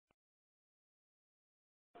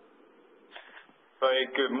Very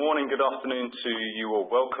good morning, good afternoon to you all.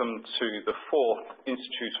 Welcome to the 4th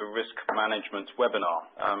Institute of Risk Management webinar.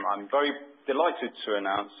 I'm very delighted to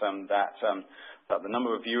announce that the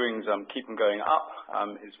number of viewings keep on going up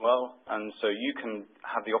as well, and so you can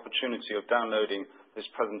have the opportunity of downloading this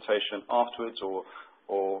presentation afterwards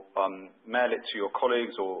or mail it to your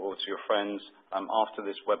colleagues or to your friends after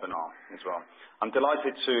this webinar as well. I'm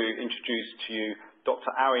delighted to introduce to you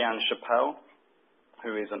Dr. Ariane Chapelle,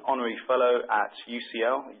 who is an honorary fellow at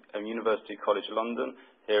UCL, University College London,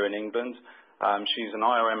 here in England. She's an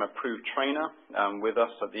IRM approved trainer with us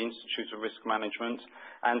at the Institute of Risk Management,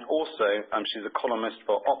 and also she's a columnist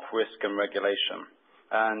for Op Risk and Regulation.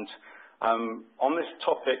 And on this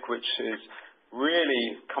topic, which has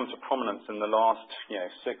really come to prominence in the last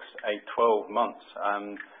 6, 8, 12 months,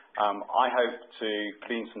 I hope to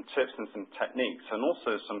glean some tips and some techniques, and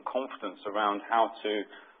also some confidence around how to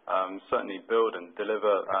certainly build and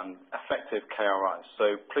deliver effective KRIs.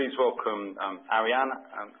 So please welcome Ariane,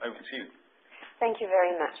 over to you. Thank you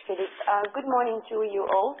very much, Philippe. Good morning to you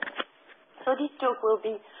all. So this talk will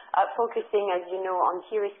be focusing, as you know, on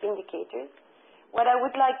key risk indicators. What I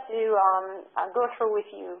would like to go through with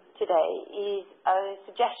you today is a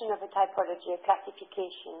suggestion of a typology, a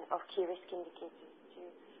classification of key risk indicators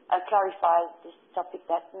to clarify this topic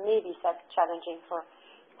that may be challenging for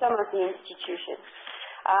some of the institutions.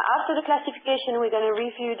 After the classification, we're going to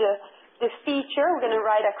review the feature. We're going to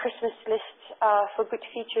write a Christmas list for good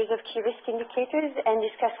features of key risk indicators and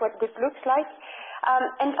discuss what good looks like.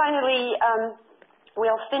 And finally,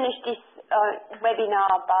 we'll finish this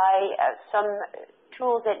webinar by some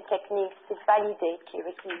tools and techniques to validate key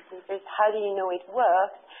risk indicators. How do you know it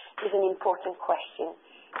works is an important question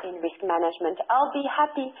in risk management. I'll be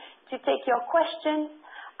happy to take your questions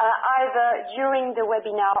either during the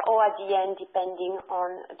webinar or at the end, depending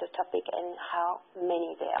on the topic and how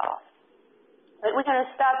many there are. But we're going to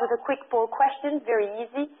start with a quick poll question, very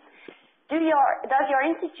easy. Does your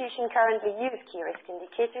institution currently use key risk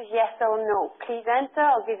indicators, yes or no? Please answer.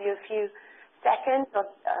 I'll give you a few seconds or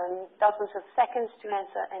dozens of seconds to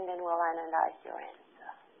answer, and then we'll analyze your answer.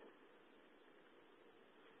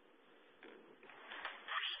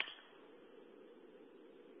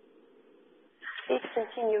 Please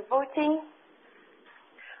continue voting.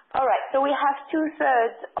 All right, so we have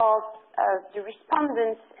 2/3 of the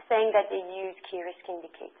respondents saying that they use key risk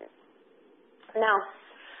indicators. Now,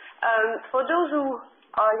 for those who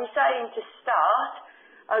are deciding to start,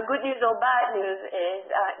 good news or bad news is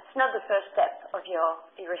it's not the first step of your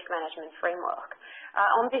risk management framework.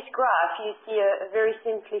 On this graph, you see a very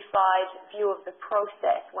simplified view of the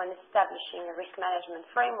process when establishing a risk management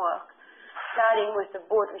framework, starting with the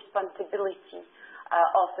board responsibility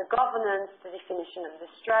of the governance, the definition of the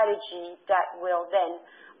strategy that will then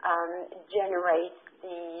generate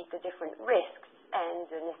the different risks and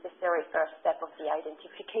the necessary first step of the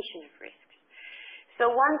identification of risks. So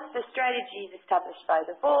once the strategy is established by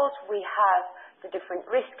the board, we have the different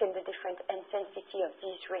risks and the different intensity of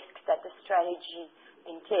these risks that the strategy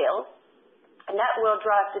entails, and that will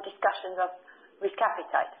drive the discussions of risk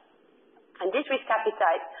appetite. And this risk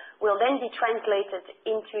appetite will then be translated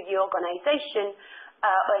into the organization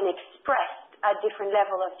and expressed at different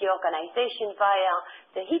levels of the organization via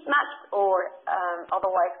the heat maps, or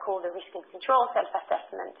otherwise called the risk and control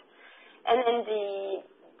self-assessment. And then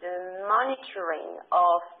the monitoring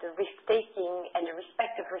of the risk-taking and the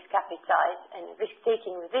respective risk appetite and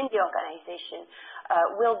risk-taking within the organization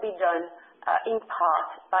will be done in part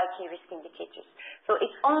by key risk indicators. So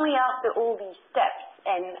it's only after all these steps,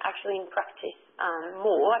 and actually in practice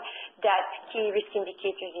more, that key risk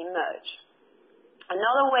indicators emerge.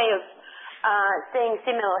 Another way of saying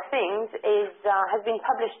similar things has been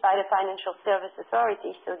published by the Financial Service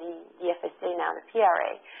Authority, so the FSA, now the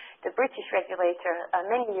PRA, the British regulator,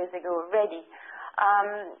 many years ago already,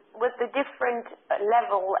 with the different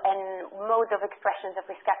level and mode of expressions of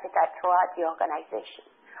risk appetite throughout the organization.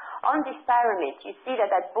 On this pyramid, you see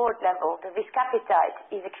that at board level, the risk appetite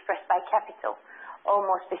is expressed by capital, or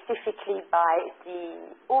more specifically by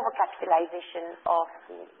the overcapitalization of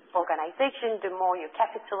the organization. The more you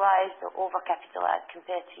capitalize or overcapitalize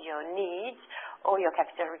compared to your needs or your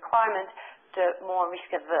capital requirement, the more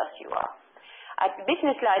risk averse you are. At the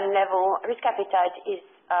business line level, risk appetite is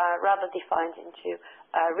rather defined into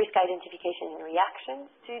risk identification and reactions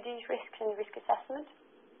to these risks and risk assessment.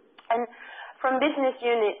 And from business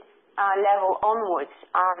unit level onwards,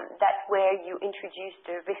 that's where you introduce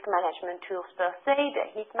the risk management tools per se, the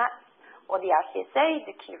heat maps, or the RCSA,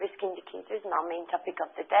 the key risk indicators, and our main topic of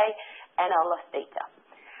the day, and our loss data.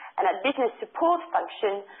 And at business support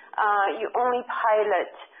function, you only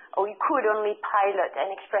pilot or you could only pilot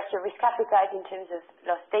and express your risk appetite in terms of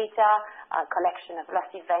loss data, collection of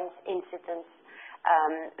loss events, incidents,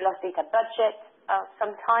 loss data budget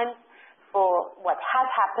sometimes for what has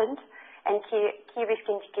happened, and key risk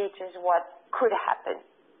indicators what could happen.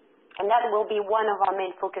 And that will be one of our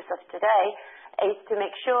main focus of today, is to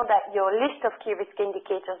make sure that your list of key risk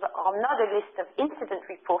indicators are not a list of incident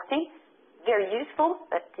reporting, very useful,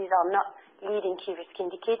 but these are not leading key risk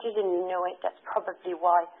indicators, and you know it, that's probably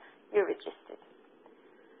why you're registered.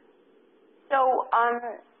 So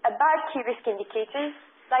about key risk indicators,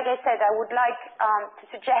 like I said, I would like to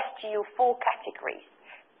suggest to you 4 categories: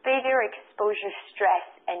 failure, exposure, stress,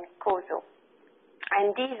 and causal.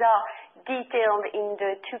 And these are detailed in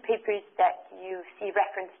the 2 papers that you see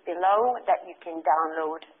referenced below that you can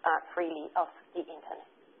download freely off the internet.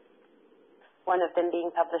 One of them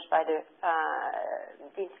being published by the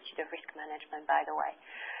Institute of Risk Management, by the way.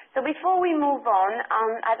 So before we move on,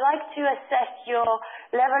 I'd like to assess your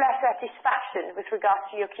level of satisfaction with regards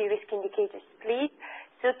to your key risk indicators, please.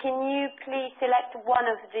 So can you please select one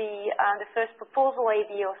of the first proposal, A,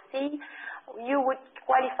 B, or C? You would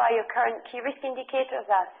qualify your current key risk indicators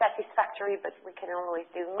as satisfactory, but we can always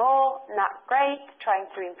do more, not great, trying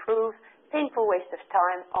to improve, painful waste of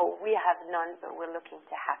time, or we have none, but we're looking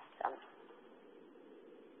to have some.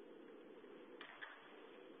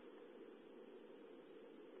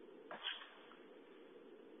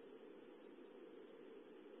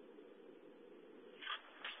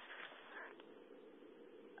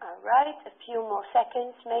 All right, a few more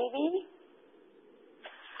seconds maybe.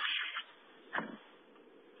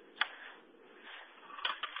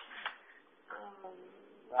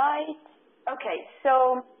 Right. Okay,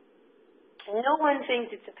 so no one thinks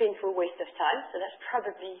it's a painful waste of time, so that's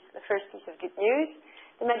probably the first piece of good news.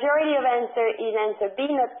 The majority of answer B,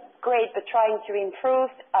 not great, but trying to improve.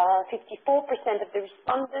 54% of the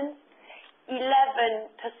respondents, 11%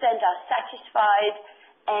 are satisfied,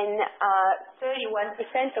 and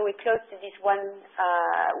 31%, so we're close to this one-third,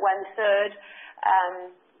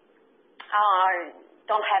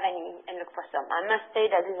 don't have any and look for some. I must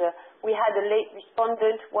say that we had a late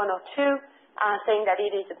respondent, 1 or 2, saying that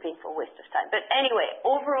it is a painful waste of time. But anyway,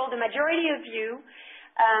 overall, the majority of you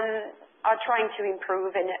are trying to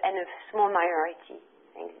improve, and a small minority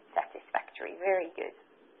thinks it's satisfactory. Very good.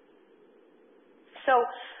 So,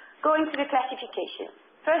 going to the classification.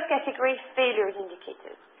 First category, failures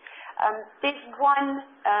indicators. This one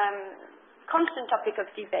constant topic of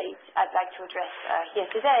debate I'd like to address here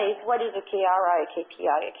today is what is a KRI, a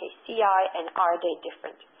KPI, a KCI, and are they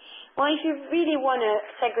different? Well, if you really want to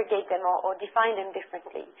segregate them or define them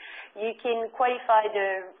differently, you can qualify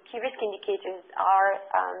the key risk indicators are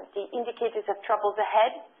the indicators of troubles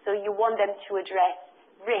ahead, so you want them to address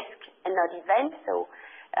risk and not event. So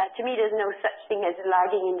to me, there's no such thing as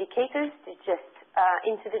lagging indicators, it's just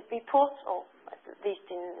incident reports, or at least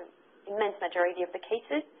in the immense majority of the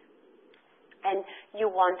cases. And you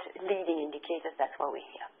want leading indicators, that's why we're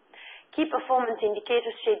here. Key performance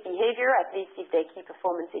indicators shape behavior, at least if they're key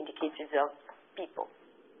performance indicators of people.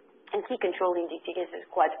 And key control indicators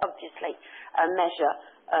quite obviously measure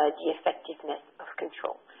the effectiveness of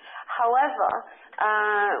control. However,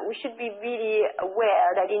 we should be really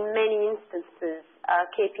aware that in many instances,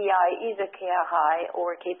 KPI is a KRI,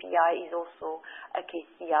 or a KPI is also a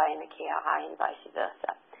KCI and a KRI, and vice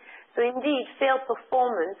versa. So indeed, failed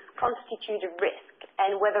performance constitutes a risk,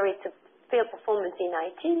 and whether it's a failed performance in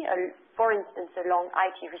IT, for instance, a long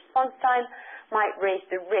IT response time, might raise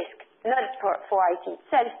the risk, not for IT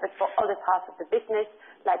itself, but for other parts of the business,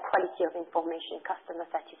 like quality of information, customer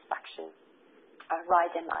satisfaction,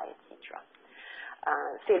 RIDE, MI, etc.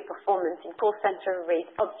 Failed performance in call center raise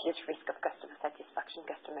obvious risk of customer satisfaction,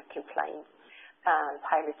 customer complaints,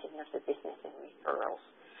 piloting of the business, and referrals.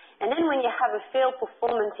 And then when you have a failed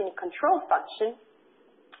performance in a control function,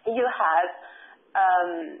 you have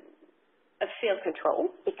a failed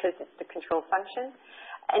control, because it's the control function.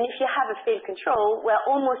 And if you have a failed control, well,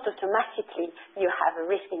 almost automatically you have a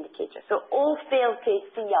risk indicator. So all failed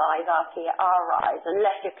KCIs are KRIs,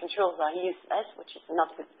 unless your controls are useless, which is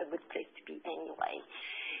not a good place to be anyway.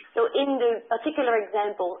 So in the particular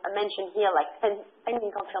example I mentioned here, like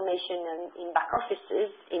pending confirmation in back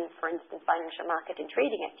offices, in, for instance, financial market and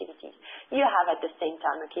trading activities, you have at the same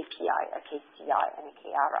time a KPI, a KCI, and a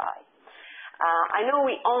KRI. I know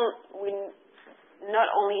we not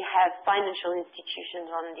only have financial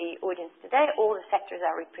institutions on the audience today, all the sectors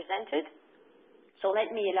are represented. So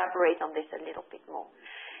let me elaborate on this a little bit more.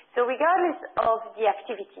 So regardless of the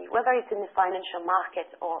activity, whether it's in the financial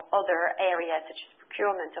market or other areas such as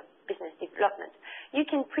procurement or business development, you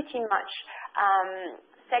can pretty much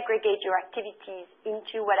segregate your activities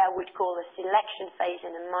into what I would call a selection phase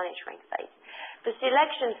and a monitoring phase. The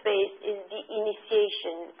selection phase is the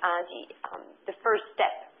initiation, the first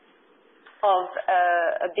step of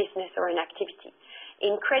a business or an activity.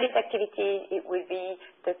 In credit activity, it would be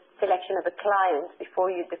the selection of a client before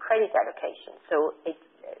the credit allocation. So it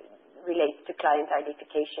relates to client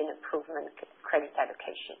identification, improvement, credit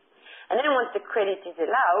allocation. And then once the credit is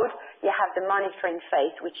allowed, you have the monitoring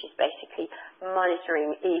phase, which is basically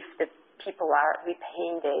monitoring if the people are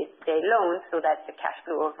repaying their loans, so that's the cash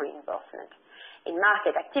flow of reimbursement. In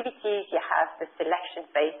market activities, you have the selection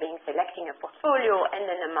phase, selecting a portfolio, and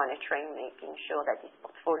then the monitoring, making sure that this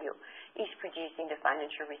portfolio is producing the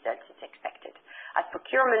financial results it's expected. At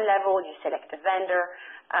procurement level, you select a vendor,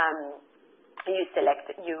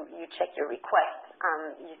 you check your request,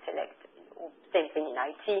 you select, same thing in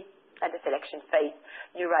IT. At the selection phase,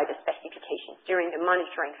 you write the specifications. During the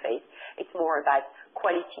monitoring phase, it's more about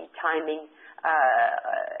quality, timing,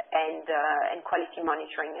 and quality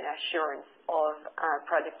monitoring and assurance of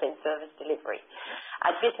product and service delivery.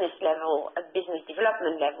 At business level, at business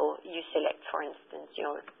development level, you select, for instance,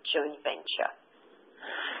 your joint venture.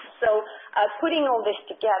 So putting all this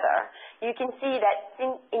together, you can see that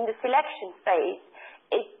in the selection phase,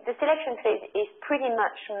 the selection phase is pretty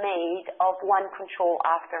much made of one control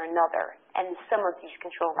after another, and some of these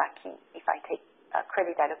controls are key. If I take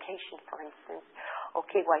credit allocation, for instance, or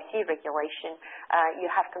KYC regulation,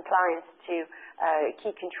 you have compliance to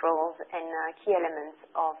key controls and key elements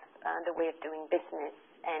of the way of doing business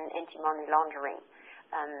and anti-money laundering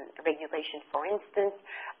regulation, for instance,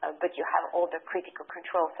 but you have all the critical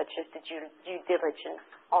controls such as the due diligence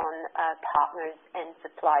on partners and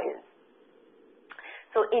suppliers.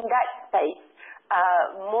 So in that space,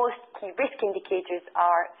 most key risk indicators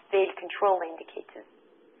are failed control indicators.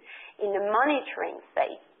 In the monitoring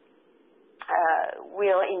phase,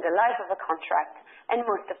 in the life of a contract, and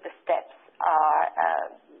most of the steps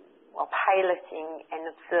are piloting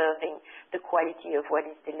and observing the quality of what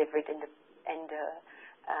is delivered and the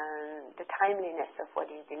timeliness of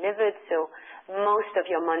what is delivered. So most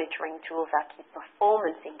of your monitoring tools are key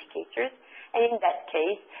performance indicators, and in that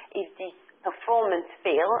case, if these performance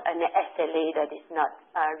fail, an SLA that is not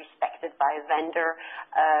respected by a vendor,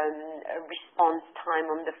 response time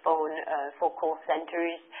on the phone for call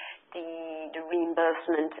centers, the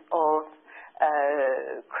reimbursement of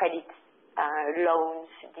credit loans,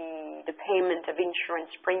 the payment of insurance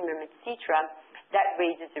premium, etc., that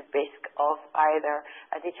raises the risk of either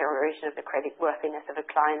a deterioration of the credit worthiness of a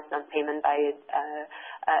client, non-payment by an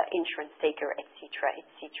insurance taker, etc.,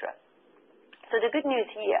 etc. So the good news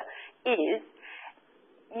here is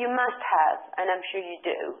you must have, and I'm sure you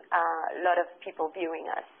do, a lot of people viewing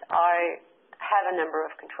us have a number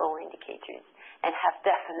of control indicators and have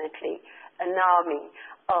definitely an army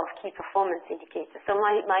of key performance indicators. So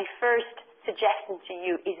my first suggestion to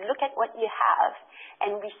you is look at what you have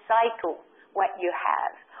and recycle what you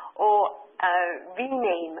have, or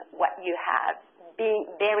rename what you have,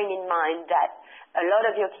 bearing in mind that a lot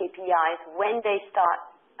of your KPIs, when they start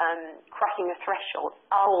crossing a threshold,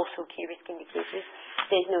 are also key risk indicators.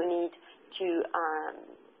 There's no need to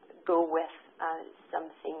go with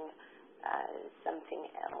something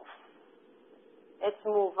else. Let's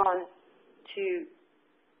move on to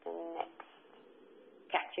the next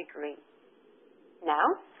category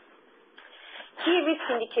now. Key risk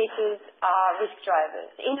indicators are risk drivers.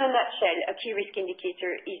 In a nutshell, a key risk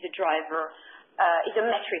indicator is a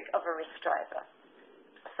metric of a risk driver.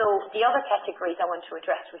 So the other categories I want to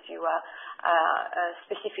address with you are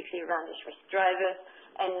specifically around these risk drivers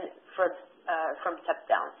and from top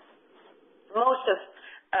down. Most of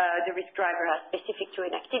the risk drivers are specific to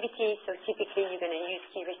an activity, so typically you're going to use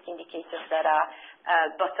key risk indicators that are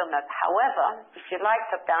bottom up. However, if you like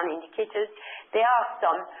top down indicators, there are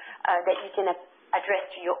some that you can address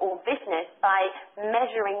to your own business by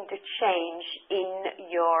measuring the change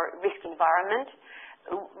in your risk environment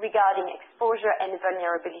regarding exposure and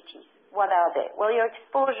vulnerabilities. What are they? Well, your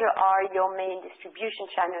exposure are your main distribution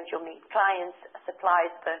channels, your main clients,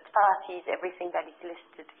 suppliers, third parties, everything that is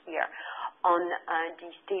listed here on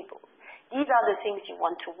these tables. These are the things you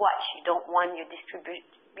want to watch. You don't want your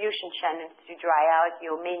distribution channels to dry out,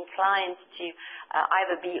 your main clients to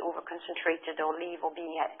either be over-concentrated or leave or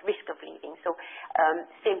be at risk of leaving. So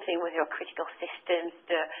same thing with your critical systems,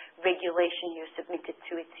 the regulation you're submitted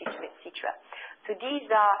to, etc., etc. So these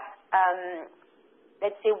are,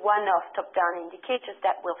 let's say, one-off top-down indicators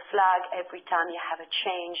that will flag every time you have a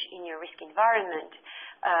change in your risk environment,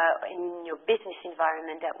 in your business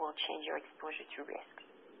environment that will change your exposure to risk.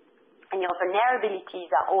 And your vulnerabilities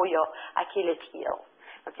are all your Achilles heels.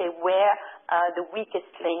 okay, where the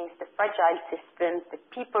weakest links, the fragile systems, the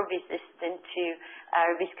people resistant to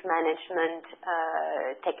risk management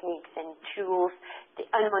techniques and tools, the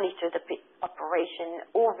unmonitored operation,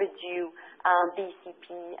 overdue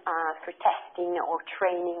BCP for testing or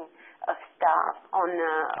training of staff on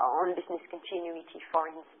business continuity, for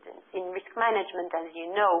instance. In risk management, as you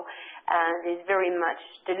know, there's very much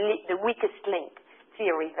the weakest link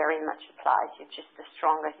theory very much applies. You're just as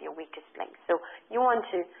strong as your weakest link. So you want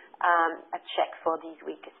to check for these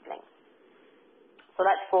weakest links. So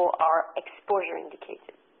that's for our exposure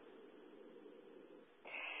indicators.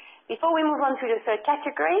 Before we move on to the third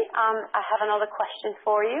category, I have another question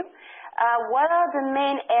for you. What are the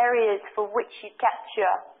main areas for which you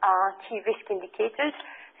capture key risk indicators?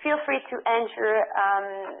 Feel free to enter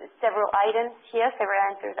several items here. Several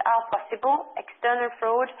answers are possible. External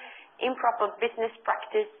fraud, improper business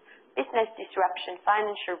practice, business disruption,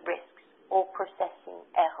 financial risks, or processing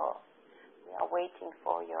error. We are waiting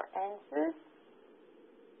for your answers.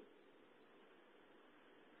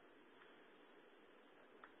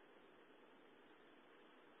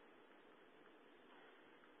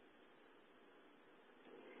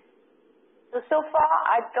 So far,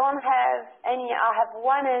 I don't have any. I have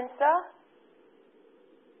one answer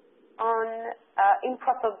on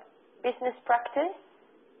improper business practice,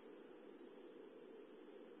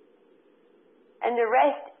 and the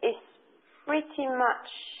rest is pretty much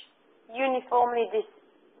uniformly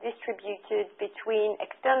distributed between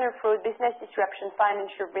external fraud, business disruption,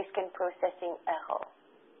 financial risk, and processing error.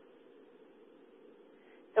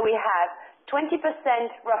 So we have 20%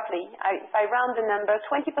 roughly, if I round the number,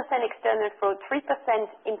 20% external fraud, 3%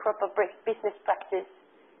 improper business practice,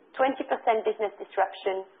 20% business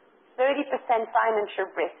disruption, 30%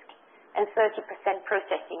 financial risk, and 30%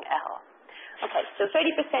 processing error. Okay, so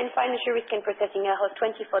 30% financial risk and processing error,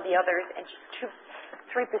 20% for the others, and 3%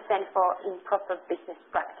 for improper business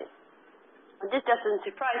practice. And this doesn't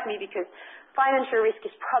surprise me because financial risk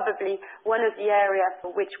is probably one of the areas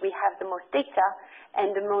for which we have the most data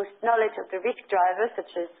and the most knowledge of the risk drivers,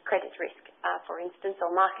 such as credit risk, for instance,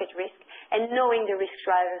 or market risk. And knowing the risk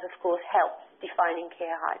drivers, of course, helps defining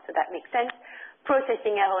KRI, so that makes sense.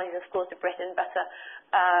 Processing error is, of course, the bread and butter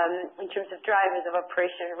in terms of drivers of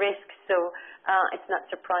operational risk, so it's not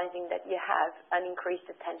surprising that you have an increased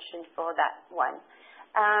attention for that one.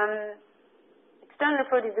 External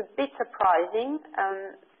fraud is a bit surprising.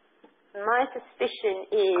 My suspicion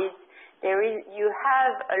is you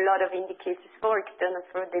have a lot of indicators for external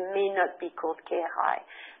fraud. They may not be called KRI.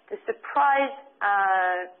 The surprising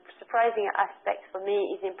aspect for me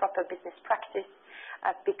is improper business practice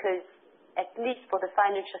because at least for the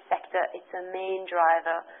financial sector, it's a main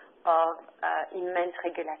driver of immense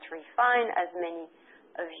regulatory fine, as many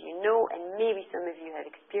of you know, and maybe some of you have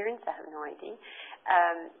experienced. I have no idea.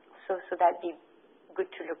 So that'd be good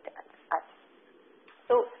to look at.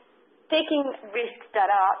 So taking risks that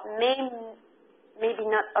are maybe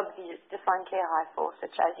not obvious to find KRI for,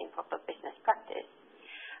 such as improper business practice,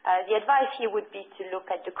 the advice here would be to look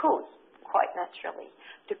at the cause, quite naturally,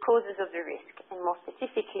 the causes of the risk, and more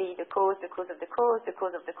specifically, the cause of the cause, the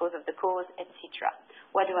cause of the cause of the cause, etc.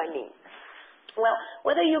 What do I mean? Well,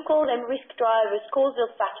 whether you call them risk drivers, causal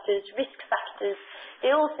factors, risk factors,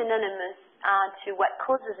 they're all synonymous to what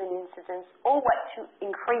causes an incident or what to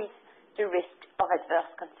increase the risk of adverse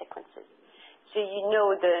consequences. So you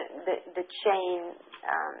know the chain,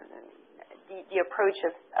 the approach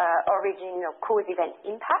of origin or cause event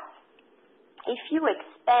impact. If you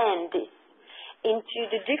expand this into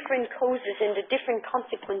the different causes and the different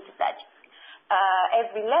consequences at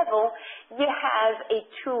every level, you have a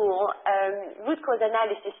tool, root cause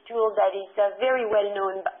analysis tool that is very well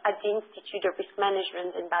known at the Institute of Risk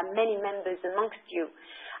Management and by many members amongst you.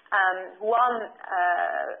 Who are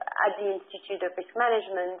at the Institute of Risk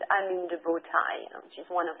Management, I mean the bow tie, which is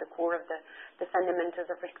one of the core of the fundamentals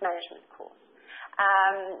of risk management course.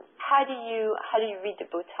 How do you read the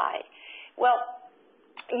bow tie? Well,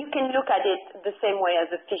 you can look at it the same way as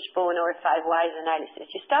a fishbone or a 5 whys analysis.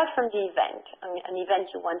 You start from the event, an event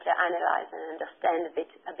you want to analyze and understand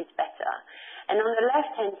a bit better. And on the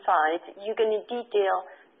left-hand side, you're going to detail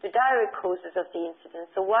the direct causes of the incident,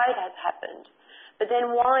 so why it has happened. But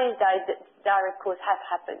then why that direct cause has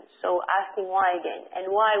happened? So asking why again, and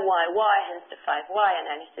why, hence the 5 why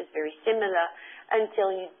analysis, very similar,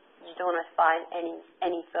 until you don't find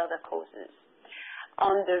any further causes.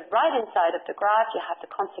 On the right-hand side of the graph, you have the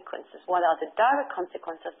consequences. What are the direct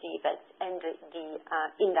consequences of the event and the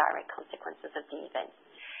indirect consequences of the event?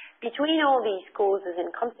 Between all these causes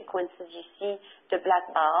and consequences, you see the black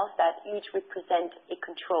bars that each represent a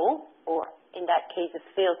control, or in that case, a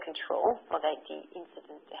failed control for the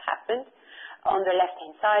incident that happened. On the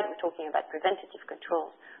left-hand side, we're talking about preventative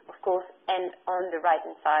controls, of course, and on the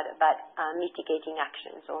right-hand side about mitigating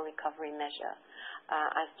actions or recovery measure,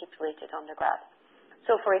 as stipulated on the graph.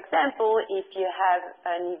 So, for example, if you have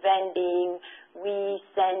an event being, we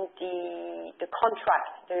send the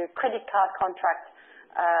contract, the credit card contract,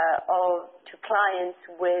 to clients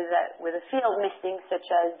with a field missing, such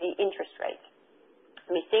as the interest rate.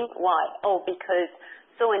 Missing, why? Oh, because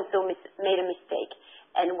so-and-so made a mistake.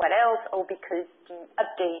 And what else? Oh, because the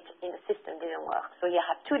update in the system didn't work. So you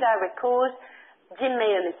have two direct causes. Jim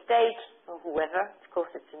made a mistake, or whoever, of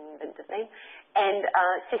course it's an invented name, and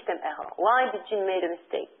system error. Why did Jim make a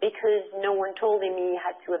mistake? Because no one told him he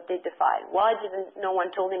had to update the file. Why didn't no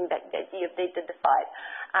one told him that he updated the file?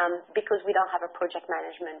 Because we don't have a project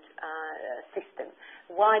management system.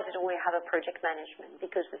 Why didn't we have a project management?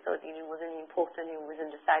 Because we thought it wasn't important, it was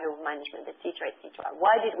in the silo of management, etc., etc.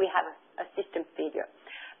 Why did we have a system failure?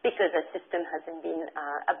 Because the system hasn't been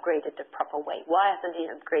upgraded the proper way. Why hasn't it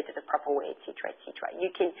been upgraded the proper way, etc., etc. You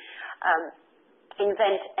can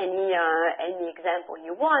invent any example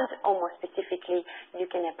you want, or more specifically, you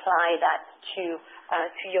can apply that to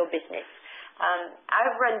your business.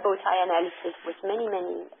 I've run both eye analysis with many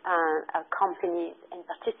companies and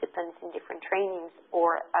participants in different trainings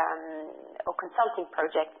or consulting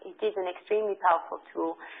projects. It is an extremely powerful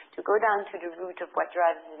tool to go down to the root of what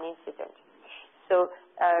drives an incident. So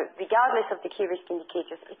regardless of the key risk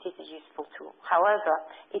indicators, it is a useful tool. However,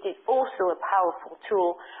 it is also a powerful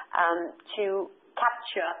tool to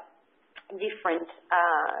capture different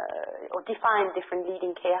or define different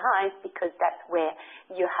leading KRIs, because that's where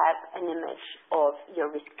you have an image of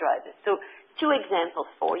your risk drivers. So two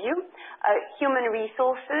examples for you. Human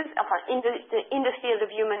resources, in the field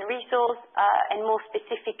of human resource, and more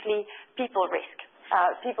specifically people risk.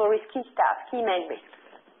 People risk, key staff, key man risk.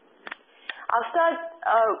 I'll start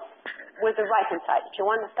with the right-hand side. If you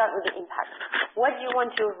want to start with the impact, what do you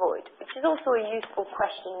want to avoid? Which is also a useful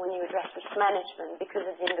question when you address risk management, because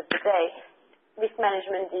at the end of the day, risk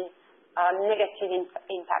management is negative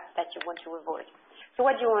impact that you want to avoid. So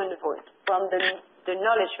what do you want to avoid? From the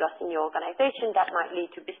knowledge loss in your organization, that might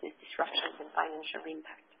lead to business disruptions and financial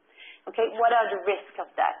impact. Okay, what are the risks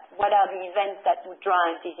of that? What are the events that would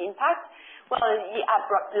drive this impact? Well, the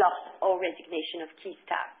abrupt loss or resignation of key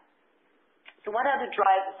staff. So what are the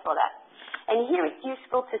drivers for that? And here it's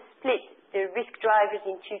useful to split the risk drivers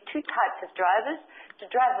into two types of drivers, the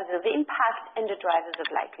drivers of impact and the drivers of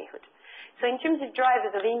likelihood. So in terms of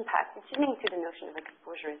drivers of impact, it's linked to the notion of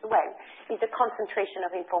exposure as well, is the concentration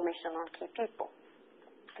of information on key people.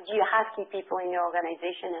 Do you have key people in your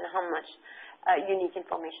organization, and how much unique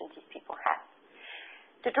information these people have?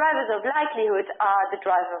 The drivers of likelihood are the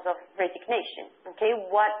drivers of resignation. Okay,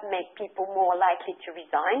 what makes people more likely to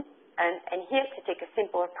resign? And here, to take a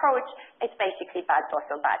simple approach, it's basically bad boss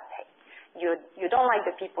or bad pay. You don't like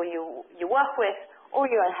the people you work with, or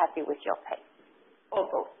you're unhappy with your pay, or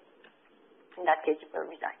both. In that case, you will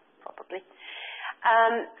resign, probably.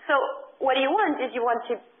 So what you want is you want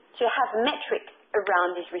to have metrics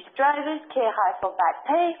around these risk drivers, KRI for bad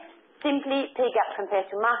pay, simply pay gap compared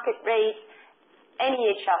to market rate. Any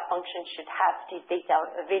HR function should have this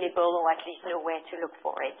data available, or at least know where to look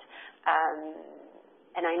for it.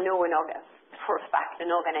 And I know for a fact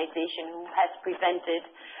an organization who has prevented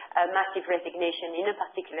a massive resignation in a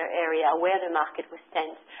particular area where the market was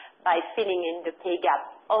tense by filling in the pay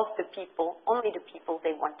gap of the people, only the people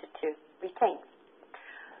they wanted to retain.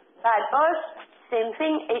 Bad boss, same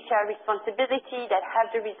thing, HR responsibility that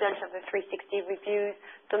have the result of a 360 reviews,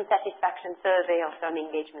 some satisfaction survey or some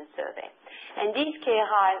engagement survey. And these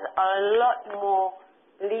KRIs are a lot more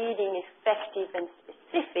leading, effective and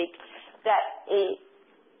specific than a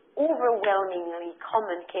overwhelmingly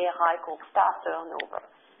common KRI called staff turnover.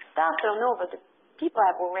 Staff turnover, the people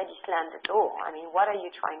have already slammed the door. I mean, what are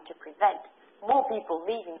you trying to prevent? More people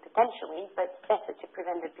leaving potentially, but it's better to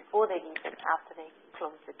prevent it before they leave than after they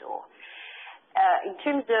close the door. In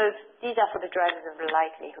terms of, these are for the drivers of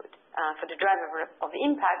likelihood. For the driver of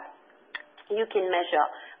impact, you can measure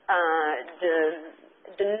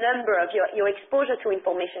the number of your exposure to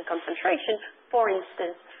information concentration, for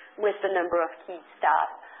instance, with the number of key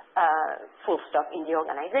staff full stop in the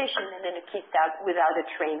organization, and then the key staff without a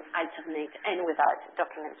train alternate and without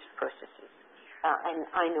document processes. And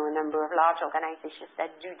I know a number of large organizations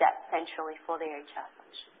that do that centrally for their HR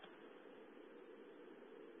function.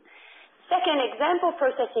 Second example,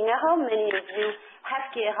 processing error. Many of you have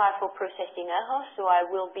KRI for processing errors, so I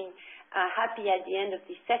will be happy at the end of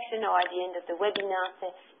this section or at the end of the webinar to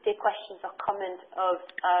take questions or comments of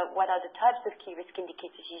what are the types of key risk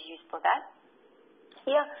indicators you use for that.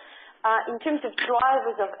 Here, in terms of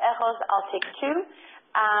drivers of errors, I'll take two,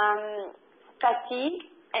 fatigue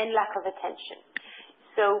and lack of attention.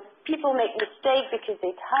 So people make mistakes because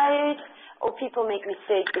they're tired, or people make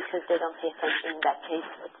mistakes because they don't pay attention. In that case,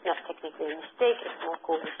 it's not technically a mistake, it's more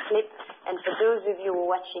called a slip. And for those of you who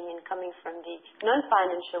are watching and coming from the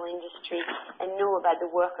non-financial industry and know about the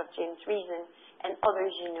work of James Reason and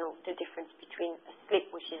others, you know the difference between a slip,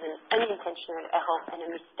 which is an unintentional error, and a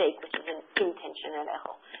mistake, which is an intentional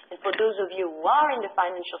error. And for those of you who are in the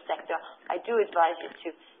financial sector, I do advise you to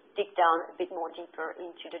dig down a bit more deeper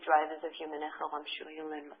into the drivers of human error. I'm sure you'll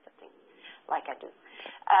learn lots of things like I do.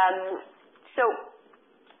 So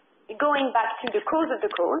going back to the cause of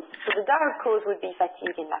the cause, so the direct cause would be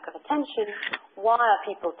fatigue and lack of attention. Why are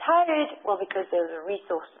people tired? Well, because there's a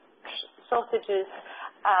resource shortages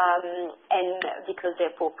and because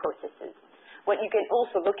there are poor processes. What you can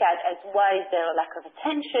also look at as why is there a lack of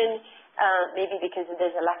attention, maybe because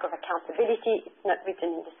there's a lack of accountability. It's not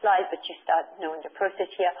written in the slide, but you start knowing the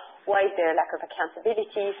process here. Why is there a lack of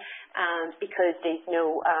accountability? Because there's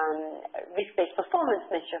no risk-based performance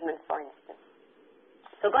measurement, for instance.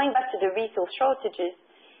 So going back to the resource shortages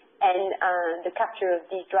and the capture of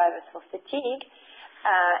these drivers for fatigue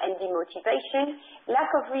and demotivation,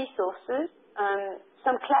 lack of resources,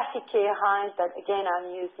 some classic KRIs that again are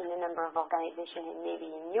used in a number of organizations and maybe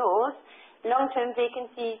in yours, long-term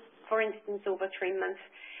vacancies, for instance, over 3 months,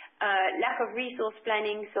 lack of resource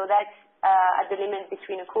planning, so that's at the limit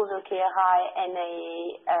between a causal KRI and a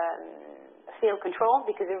field control,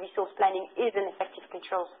 because the resource planning is an effective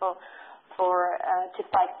control to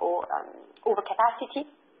fight for overcapacity,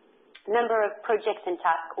 number of projects and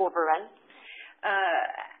tasks overrun,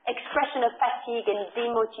 expression of fatigue and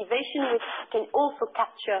demotivation, which can also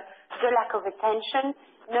capture the lack of attention,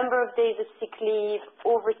 number of days of sick leave,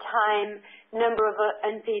 overtime, number of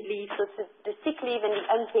unpaid leave. So the sick leave and the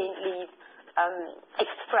unpaid leave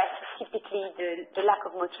express typically the lack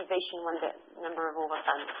of motivation, when the number of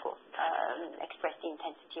overtime, of course, express the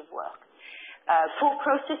intensity of work. Poor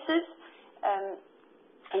processes.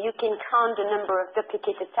 You can count the number of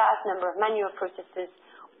duplicated tasks, number of manual processes,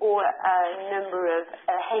 or number of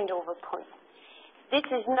handover points. This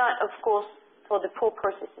is not, of course, for the poor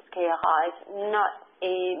processes KRIs, not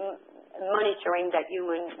a monitoring that you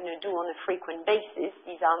will do on a frequent basis.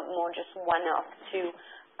 These are more just one-off to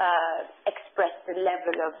express the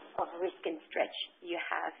level of risk and stretch you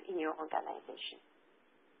have in your organization.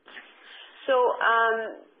 So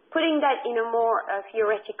putting that in a more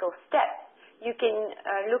theoretical step, you can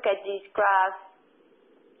look at these graphs.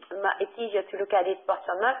 It's easier to look at it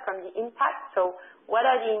bottom up from the impact. So what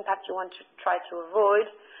are the impacts you want to try to avoid?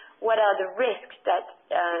 What are the risks that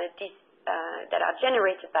that are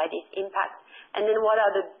generated by this impact? And then what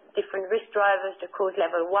are the different risk drivers, the cause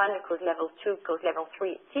level 1, the cause level 2, cause level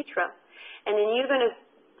 3, etc. And then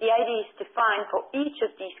the idea is to find for each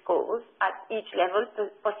of these causes at each level,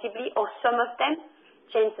 possibly, or some of them,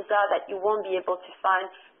 chances are that you won't be able to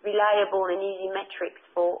find reliable and easy metrics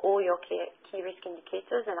for all your key risk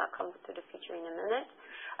indicators, and I'll come to the feature in a minute.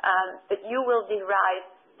 But you will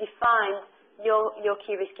define your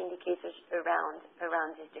key risk indicators around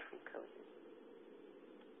these different causes.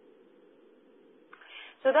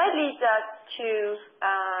 So that leads us to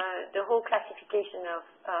the whole classification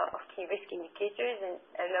of key risk indicators, and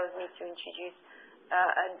allows me to introduce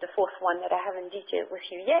the fourth one that I haven't detailed with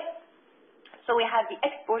you yet. So we have the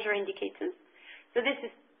exposure indicators. So this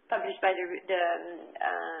is published by the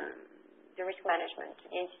risk management,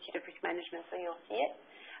 the Institute of Risk Management, so you'll see it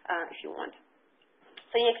if you want.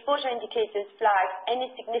 So the exposure indicators flag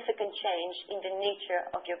any significant change in the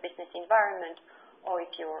nature of your business environment, or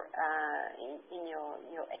if you're in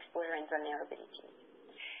your exposure and vulnerability.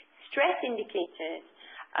 Stress indicators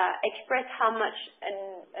express how much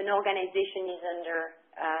an organization is under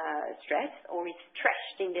stress or is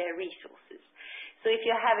stretched in their resources. So if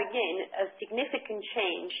you have, again, a significant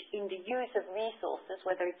change in the use of resources,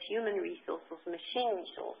 whether it's human resources, machine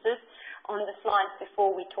resources, on the slides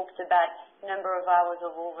before we talked about number of hours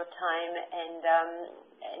of overtime and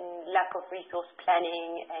lack of resource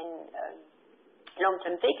planning and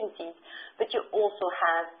long-term vacancies, but you also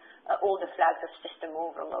have all the flags of system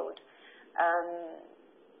overload.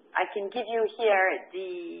 I can give you here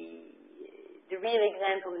the real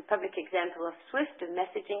example, the public example of Swift, the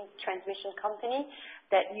messaging transmission company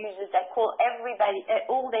that call everybody,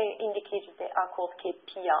 all their indicators, they are called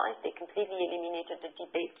KPIs. They completely eliminated the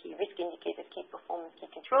debate, key risk indicators, key performance, key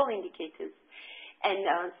control indicators.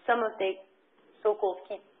 And some of the so-called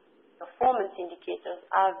key performance indicators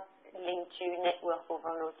are linked to net worth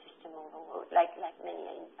overload, system overload, like many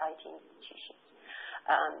IT institutions.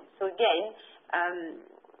 So again,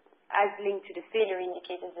 as linked to the failure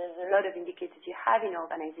indicators, there's a lot of indicators you have in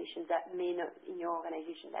organizations that may not be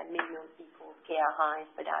called KRIs,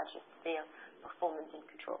 but are just their performance and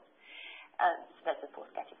control. So that's the fourth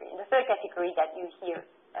category. And the third category that you see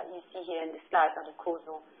here in the slide are the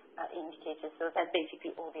causal indicators. So that's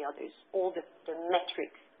basically all the others, all the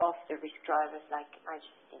metrics of the risk drivers, like I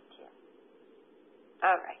just did here.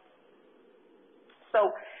 All right. So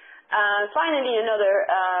finally,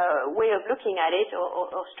 another way of looking at it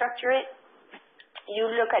or structure it, you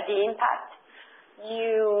look at the impact.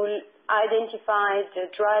 You identify the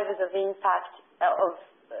drivers of impact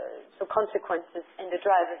so consequences and the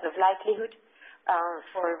drivers of likelihood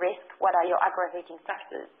for a risk. What are your aggravating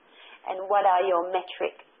factors? And what are your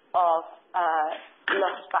metrics of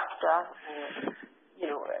loss factor,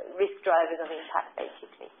 risk drivers of impact,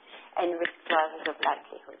 basically, and risk drivers of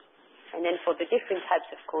likelihood. And then for the different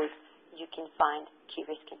types of course, you can find key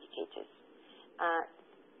risk indicators.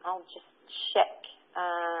 I'll just check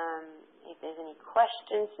if there's any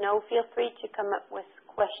questions. No, feel free to come up with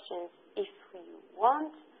questions if you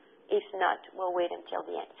want. If not, we'll wait until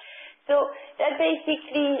the end. So that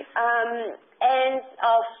basically ends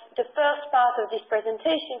of the first part of this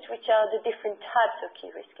presentation, which are the different types of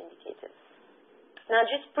key risk indicators. Now,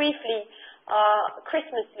 just briefly,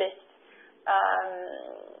 Christmas list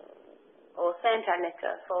or Santa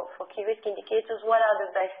letter for key risk indicators. What are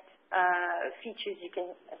the best features you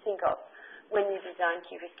can think of when you design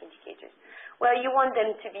key risk indicators? Well, you want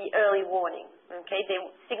them to be early warning, okay? They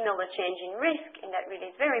signal a change in risk, and that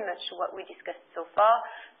relates very much to what we discussed so far.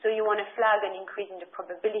 So you want to flag an increase in the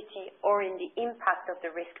probability or in the impact of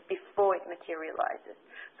the risk before it materializes.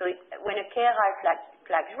 So when a KRI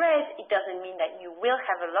flags red, it doesn't mean that you will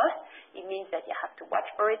have a loss. It means that you have to watch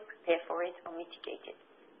for it, prepare for it, or mitigate it.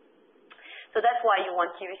 So that's why you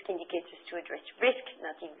want key risk indicators to address risk,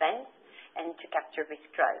 not events, and to capture risk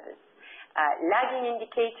drivers. Lagging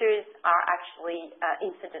indicators are actually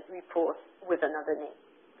incident reports with another name.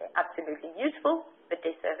 They're absolutely useful, but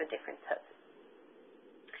they serve a different purpose.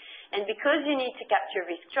 And because you need to capture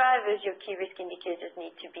risk drivers, your key risk indicators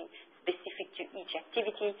need to be specific to each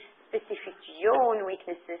activity, specific to your own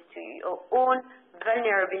weaknesses, to your own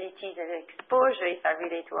vulnerabilities and exposure, if I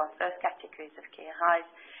relate to our first categories of KRIs.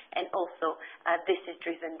 And also, this is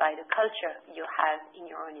driven by the culture you have in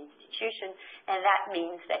your own institution, and that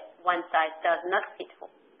means that one size does not fit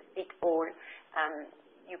all.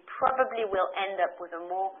 You probably will end up with a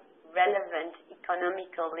more relevant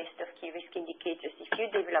economical list of key risk indicators if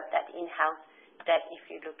you develop that in-house than if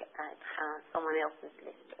you look at someone else's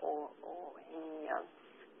list or any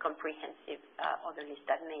comprehensive other list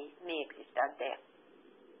that may exist out there.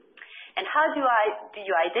 And how do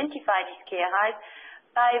you identify these KRIs?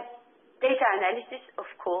 By data analysis, of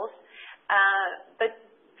course, but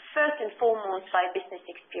first and foremost by business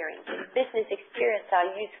experience. Business experience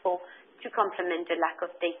are useful to complement the lack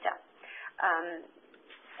of data.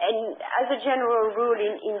 And as a general rule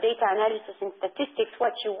in data analysis and statistics,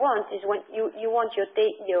 what you want is when you want your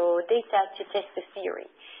data to test the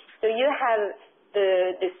theory. So you have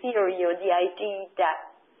the theory or the idea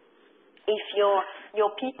that if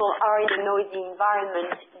your people are in a noisy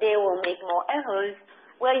environment, they will make more errors.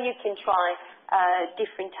 Well, you can try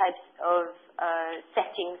different types of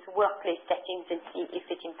settings, workplace settings, and see if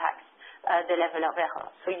it impacts the level of error.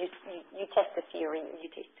 So you test the theory, you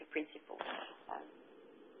test the principle.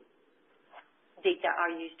 Data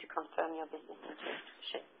are used to confirm your business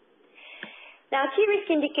intuition. Now, key risk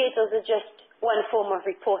indicators are just one form of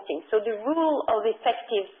reporting. So the rule of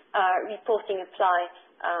effective reporting apply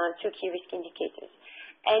to key risk indicators.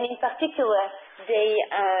 And in particular,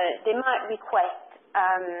 they might request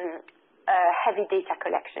heavy data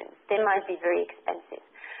collection. They might be very expensive.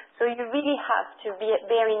 So you really have to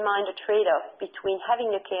bear in mind a trade-off between having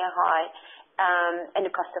a KRI and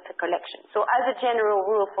the cost of a collection. So as a general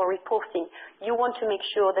rule for reporting, you want to make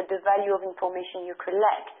sure that the value of information you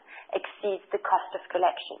collect exceeds the cost of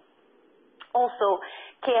collection. Also,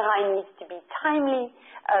 KRI needs to be timely,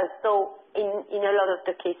 so in a lot of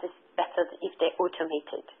the cases, better if they're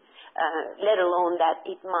automated. Let alone that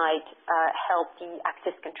it might help the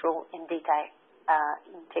access control and data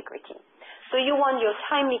integrity. So you want your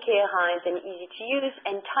timely KRIs and easy to use,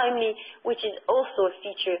 and timely, which is also a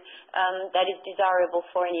feature that is desirable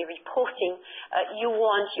for any reporting. You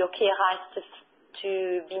want your KRIs to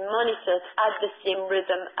be monitored at the same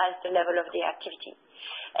rhythm as the level of the activity.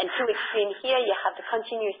 And to explain here, you have the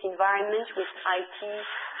continuous environment with IT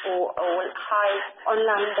or high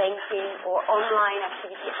online banking or online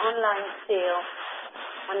activity, online sales,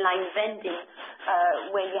 online vending,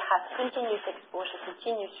 where you have continuous exposure,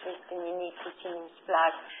 continuous risk, and you need continuous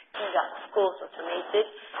flags. These are, of course, automated,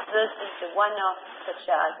 versus the one-off, such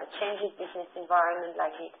as a changing business environment,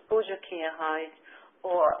 like the exposure KRIs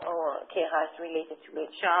or KRIs related to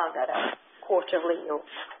HR that are quarterly or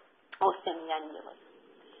semi-annual.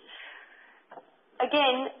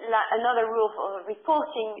 Again, another rule for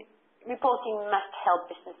reporting must help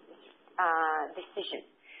business decisions.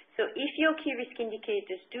 So if your key risk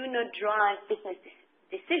indicators do not drive business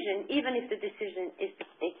decision, even if the decision is the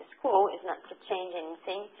status quo, is not to change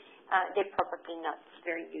anything, they're probably not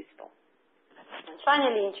very useful. And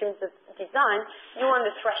finally, in terms of design, you want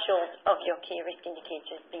the threshold of your key risk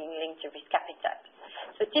indicators being linked to risk appetite.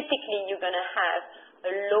 So typically, you're going to have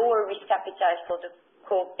a lower risk appetite for the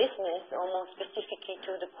core business, or more specifically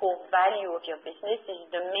to the core value of your business.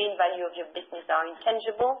 If the main value of your business are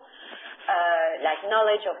intangible, like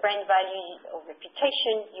knowledge or brand value or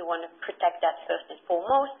reputation, you want to protect that first and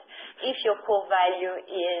foremost. If your core value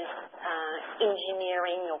is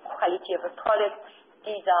engineering or quality of a product,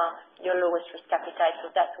 these are your lowest risk appetite, so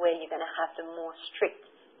that's where you're going to have the more strict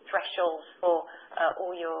thresholds for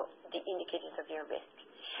all the indicators of your risk.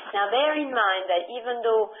 Now, bear in mind that even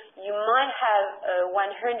though you might have a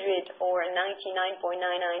 100 or a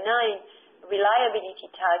 99.999 reliability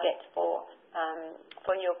target for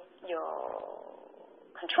your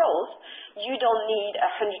controls, you don't need a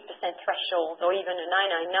 100% threshold, or even a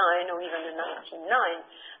 999, or even a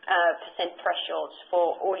 99% thresholds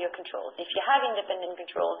for all your controls. If you have independent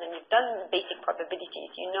controls and you've done basic probabilities,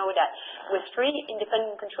 you know that with 3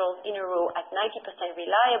 independent controls in a row at 90%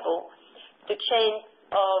 reliable, the chance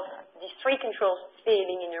of these 3 controls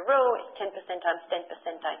failing in a row is 10% times 10%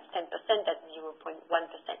 times 10%, that's 0.1%.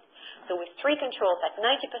 So with 3 controls at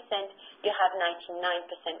 90%, you have 99%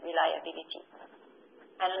 reliability.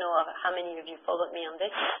 I don't know how many of you followed me on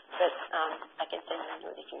this, but I can send you a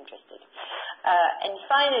note if you're interested. And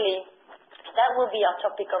finally, that will be our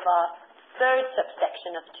topic of our third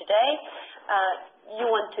subsection of today.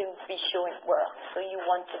 You want to be sure it works, so you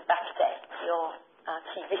want to backdate your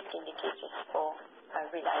key risk indicators for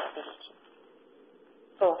reliability,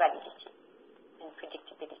 for validity and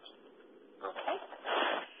predictability. Okay?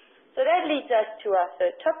 So that leads us to our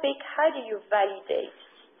third topic. How do you validate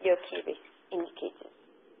your key risk indicators?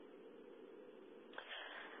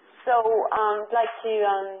 So I'd like to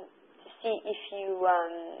see if you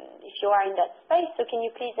are in that space. So can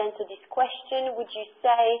you please answer this question? Would you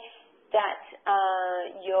say that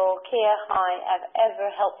your KRI have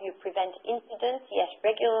ever helped you prevent incidents? Yes,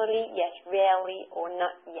 regularly, yes, rarely, or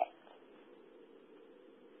not yet?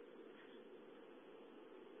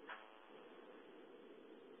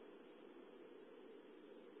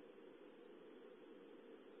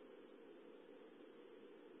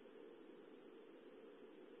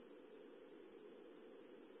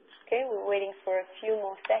 Okay, we're waiting for a few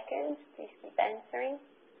more seconds. Please keep answering.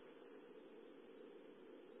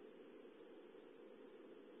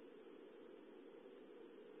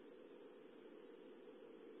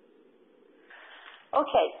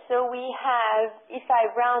 Okay, so we have, if I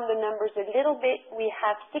round the numbers a little bit, we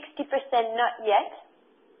have 60% not yet,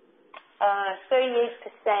 38%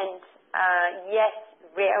 yes,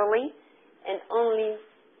 rarely, and only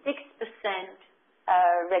 6%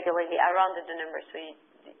 regularly. I rounded the numbers, so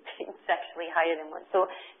it's actually higher than 1. So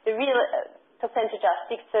the real percentage are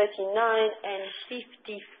 6, 39, and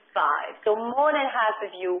 55. So more than half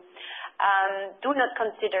of you do not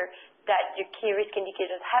consider that your key risk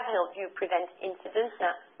indicators have helped you prevent incidents.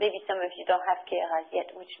 Now, maybe some of you don't have KRIs yet,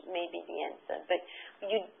 which may be the answer. But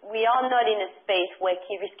we are not in a space where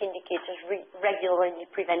key risk indicators regularly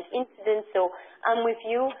prevent incidents. So I'm with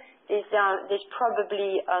you. There's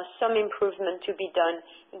probably some improvement to be done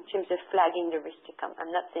in terms of flagging the risk to come. I'm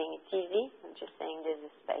not saying it's easy. I'm just saying there's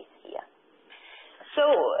a space here. So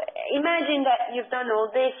imagine that you've done all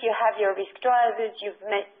this, you have your risk drivers, you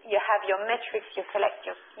have your metrics, you collect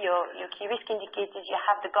your key risk indicators, you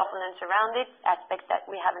have the governance around it, aspects that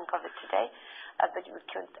we haven't covered today, but we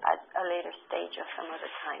could at a later stage or some other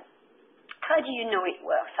time. How do you know it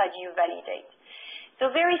works? How do you validate?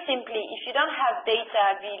 So very simply, if you don't have data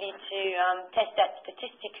really to test that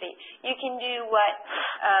statistically, you can do what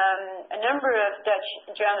a number of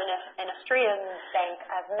Dutch, German, and Australian banks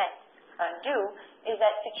have do, is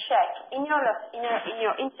that to check in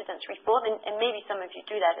your incidents report, and maybe some of you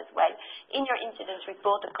do that as well, in your incidents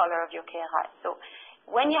report the color of your KRI. So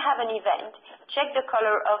when you have an event, check the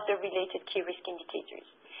color of the related key risk indicators.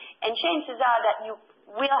 And chances are that you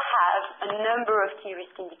will have a number of key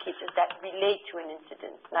risk indicators that relate to an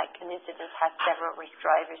incident. Like an incident has several risk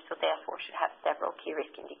drivers, so therefore should have several key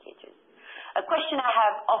risk indicators. A question I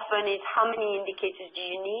have often is how many indicators do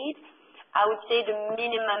you need? I would say the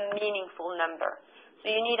minimum meaningful number.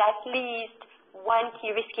 So you need at least one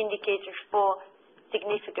key risk indicator per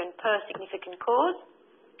significant cause.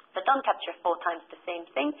 So don't capture 4 times the same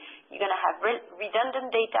thing. You're going to have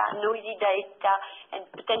redundant data, noisy data, and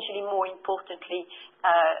potentially more importantly,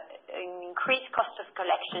 increased cost of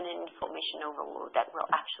collection and information overload that will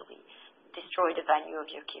actually destroy the value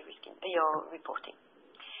of your key risk your reporting.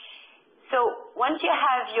 So once you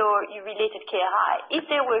have your related KRI, if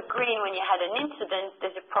they were green when you had an incident,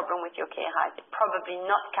 there's a problem with your KRI. They're probably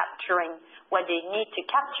not capturing what they need to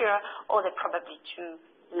capture, or they're probably too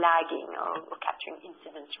lagging or capturing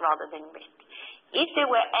incidents rather than risk. If they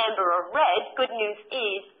were amber or red, good news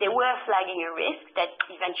is they were flagging a risk that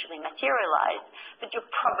eventually materialized, but you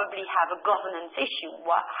probably have a governance issue.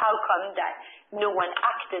 How come that no one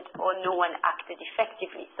acted or no one acted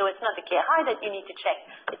effectively? So it's not the KRI that you need to check,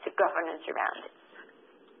 it's the governance around it.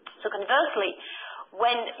 So conversely,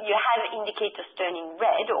 when you have indicators turning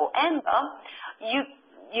red or amber, you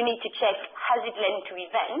need to check, has it led to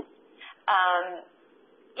events?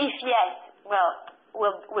 If yes, well,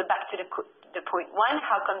 we're back to the point 1,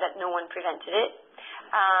 how come that no one prevented it?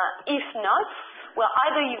 If not, well,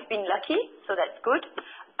 either you've been lucky, so that's good,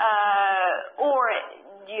 or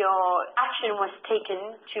your action was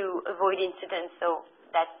taken to avoid incidents, so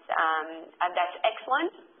that's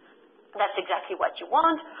excellent. That's exactly what you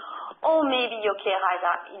want. Or maybe your KRIs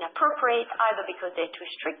are inappropriate, either because they're too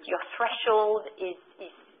strict, your threshold is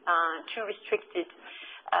too restricted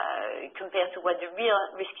compared to what the real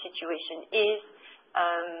risk situation is,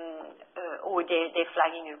 or they're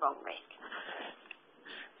flagging a wrong risk.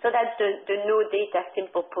 So that's the no data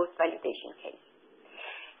simple post-validation case.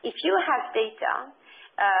 If you have data,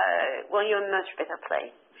 well, you're in a much better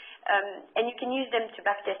place. And you can use them to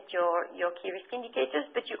backtest your key risk indicators,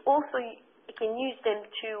 but you also can use them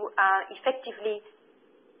to effectively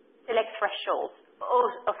select thresholds,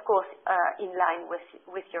 of course, in line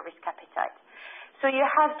with your risk appetite. So you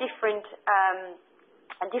have different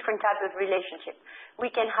types of relationship.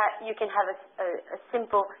 You can have a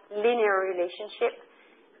simple linear relationship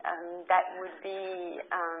that would be,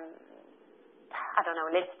 I don't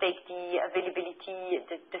know, let's take the availability,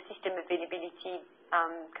 the system availability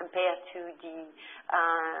compared to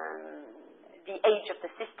the age of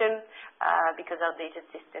the system, because outdated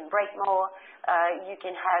systems break more. You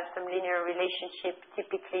can have some linear relationship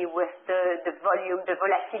typically with the volume, the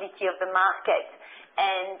volatility of the market.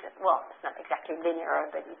 And, well, it's not exactly linear,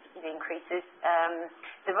 but it increases.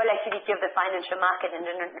 The volatility of the financial market and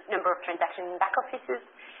the number of transactions in back offices.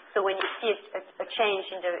 So when you see a change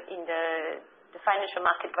in the financial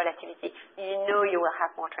market volatility, you know you will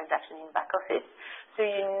have more transactions in back office. So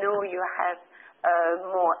you know you have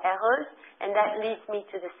more errors. And that leads me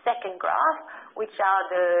to the second graph, which are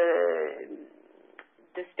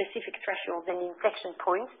the specific thresholds and inflection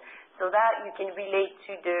points. So that you can relate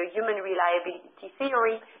to the human reliability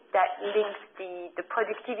theory that links the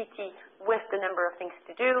productivity with the number of things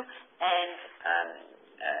to do, and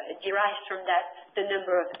derives from that the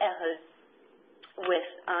number of errors with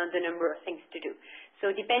the number of things to do. So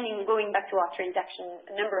depending, going back to our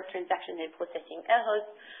number of transactions and processing errors,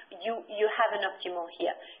 you have an optimal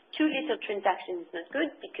here. Too little transactions is not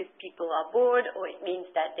good because people are bored, or it means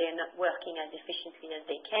that they're not working as efficiently as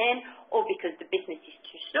they can, or because the business is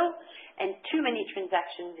too slow. And too many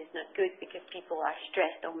transactions is not good because people are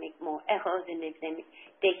stressed or make more errors, and if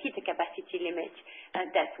they hit a capacity limit,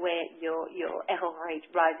 that's where your error rate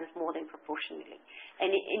rises more than proportionally.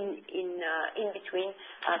 And in between,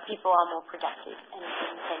 people are more productive and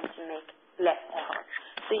tend to make less errors.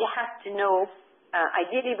 So you have to know,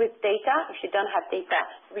 ideally with data, if you don't have data,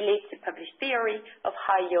 relate to published theory of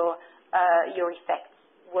how your effects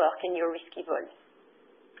work and your risk evolves.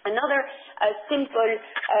 Another simple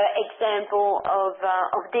example of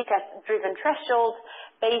data-driven thresholds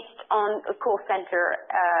based on a call center,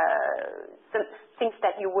 some things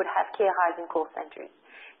that you would have KRIs in call centers.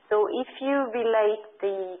 So if you relate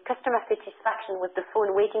the customer satisfaction with the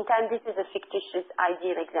phone waiting time, this is a fictitious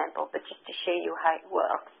ideal example, but just to show you how it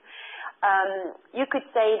works. You could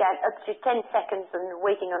say that up to 10 seconds on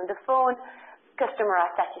waiting on the phone, customers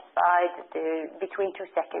are satisfied. Between 2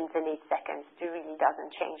 seconds and 8 seconds, it really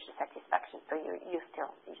doesn't change the satisfaction, so you're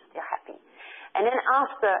still happy. And then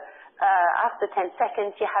after after 10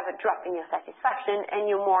 seconds, you have a drop in your satisfaction, and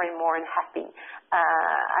you're more and more unhappy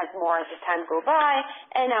as the time go by.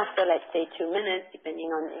 And after, let's say, 2 minutes, depending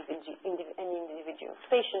on an individual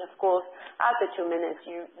patient, of course, after 2 minutes,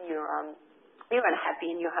 you're unhappy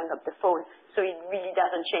and you hang up the phone. So it really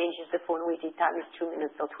doesn't change if the phone waiting time is 2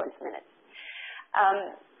 minutes or 12 minutes.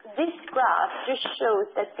 This graph just shows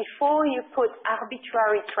that before you put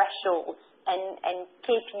arbitrary thresholds and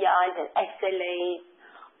KPIs and SLAs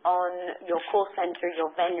on your call center, your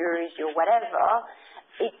vendors, your whatever,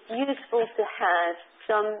 it's useful to have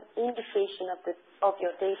some indication of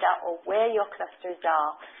your data or where your clusters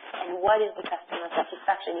are and what is the customer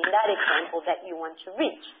satisfaction in that example that you want to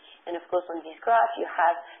reach. And of course, on this graph, you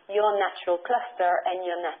have your natural cluster and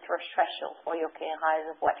your natural threshold for your KRIs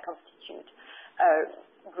of what constitute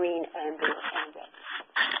green, amber, and red.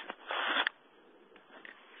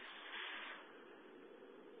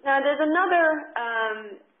 Now, there's another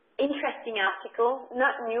interesting article,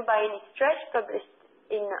 not new by any stretch, published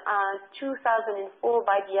in 2004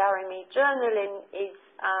 by the Ariane journal, and is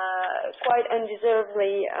quite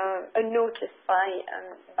undeservedly unnoticed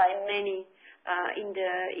by many in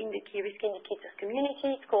the key risk indicators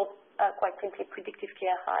community. It's called quite simply predictive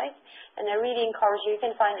KRIs, and I really encourage you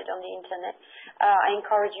can find it on the internet. I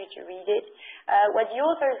encourage you to read it. What the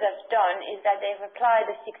authors have done is that they've applied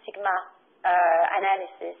the Six Sigma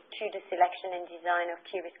analysis to the selection and design of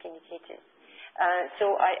key risk indicators.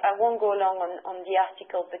 So I won't go long on the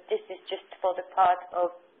article, but this is just for the part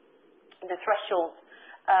of the threshold,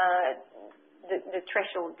 the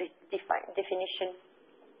threshold definition.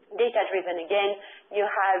 Data-driven again, you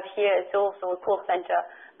have here, it's also a call center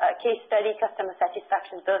case study, customer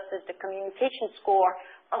satisfaction versus the communication score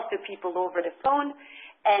of the people over the phone.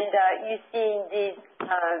 And you see in this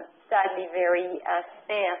sadly very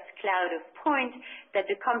sparse cloud of points that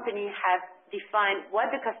the company have defined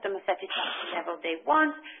what the customer satisfaction level they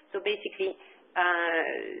want. So basically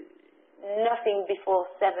nothing below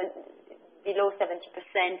 70%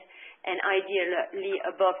 and ideally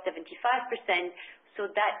above 75%. So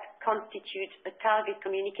that constitutes a target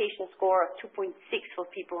communication score of 2.6 for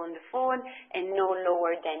people on the phone and no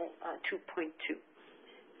lower than 2.2.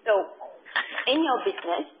 So in your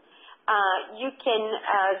business, you can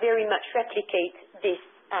very much replicate this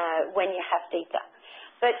when you have data.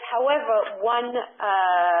 But however, one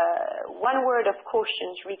word of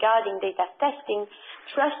caution regarding data testing: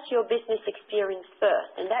 trust your business experience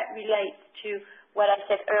first, and that relates to what I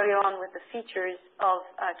said earlier on with the features of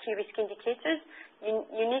key risk indicators.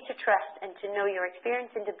 You need to trust and to know your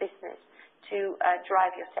experience in the business to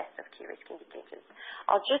drive your test of key risk indicators.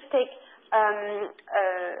 I'll just take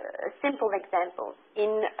a simple example.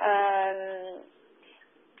 In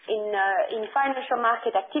financial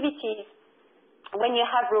market activities, when you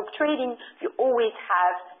have rogue trading, you always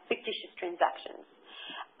have fictitious transactions.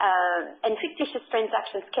 And fictitious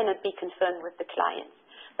transactions cannot be confirmed with the client.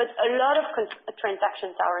 But a lot of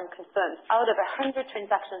transactions are unconfirmed. Out of 100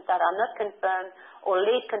 transactions that are not confirmed or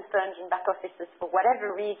late confirmed in back offices for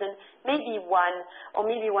whatever reason, maybe one or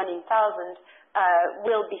maybe 1 in 1,000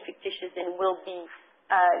 will be fictitious and will be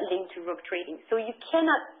linked to rogue trading. So you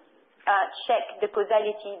cannot check the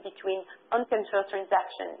causality between unconfirmed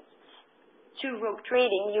transactions to rogue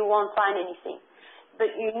trading. You won't find anything.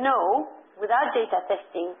 But you know, without data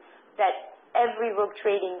testing, that every rogue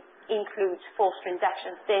trading includes false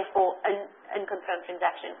transactions. Therefore, an unconfirmed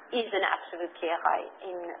transaction is an absolute KRI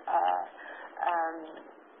in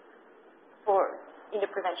the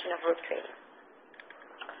prevention of rogue trading.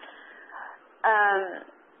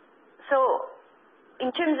 So,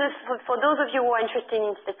 in terms of, for those of you who are interested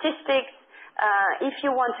in statistics, if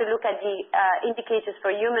you want to look at the indicators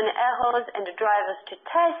for human errors and the drivers to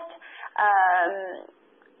test,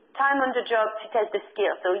 time on the job to test the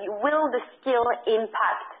skill. So will the skill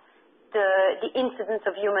impact the incidence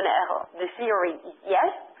of human error? The theory is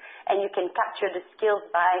yes, and you can capture the skills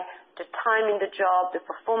by the time in the job, the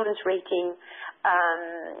performance rating,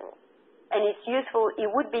 and it's useful.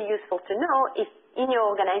 It would be useful to know if in your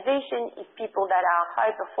organization, if people that are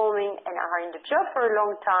high performing and are in the job for a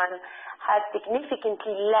long time have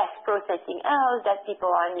significantly less processing errors than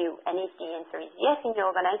people are new. And if the answer is yes in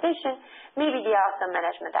your organization, maybe there are some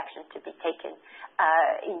management actions to be taken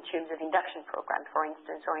in terms of induction program, for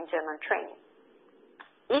instance, or internal training.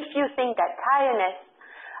 If you think that tiredness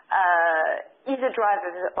is a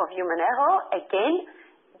driver of human error, again,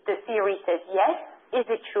 the theory says yes. Is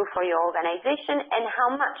it true for your organization, and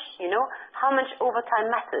how much? You know, how much overtime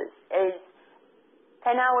matters? Is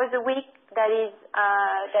 10 hours a week that is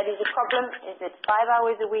a problem? Is it 5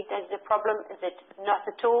 hours a week that is a problem? Is it not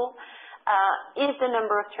at all? is the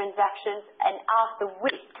number of transactions, and after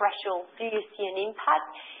which threshold do you see an impact.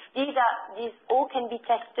 These all can be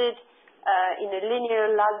tested in a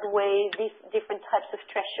linear logged way, these different types of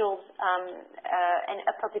thresholds and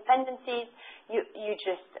upper dependencies. You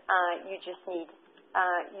just need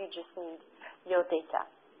your data.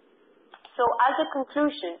 So as a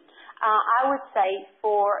conclusion, I would say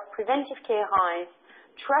for preventive KRIs,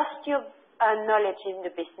 trust your knowledge in the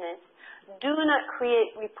business. Do not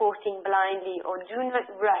create reporting blindly, or do not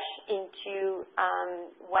rush into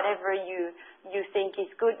whatever you think is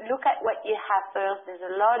good. Look at what you have first. There's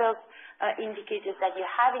a lot of indicators that you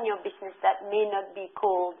have in your business that may not be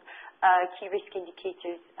called key risk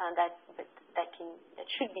indicators, that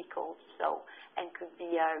should be called so, and could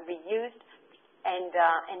be reused. And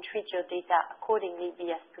treat your data accordingly. Be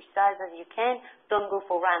as precise as you can. Don't go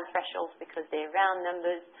for round thresholds because they're round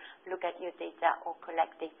numbers. Look at your data or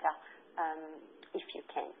collect data if you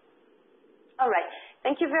can. All right.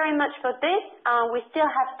 Thank you very much for this. We still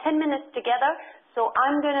have 10 minutes together, so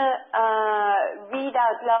I'm going to read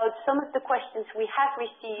out loud some of the questions we have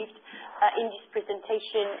received in this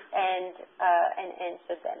presentation and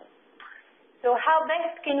answer them. So how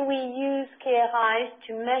best can we use KRIs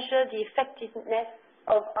to measure the effectiveness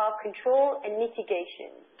of our control and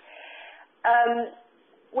mitigation?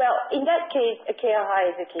 Well, in that case, a KRI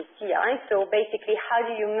is a KCI. So basically, how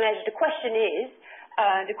do you measure? The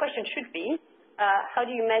question should be, how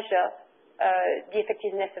do you measure the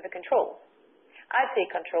effectiveness of a control? I'd say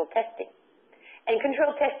control testing. And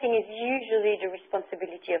control testing is usually the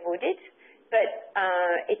responsibility of audit, but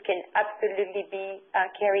it can absolutely be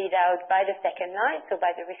carried out by the second line, so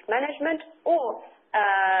by the risk management, or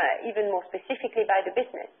even more specifically by the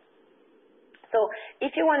business. So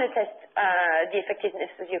if you want to test the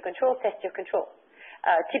effectiveness of your control, test your control,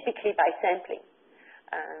 typically by sampling.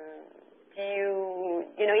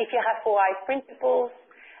 If you have 4 eyes principles,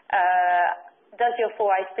 does your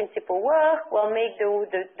 4 eyes principle work? Well, make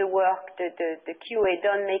the work, the QA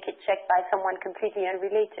done, make it checked by someone completely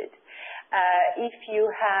unrelated. If you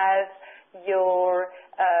have your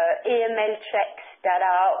AML checks that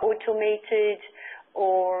are automated,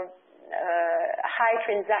 or high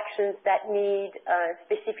transactions that need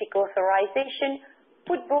specific authorization,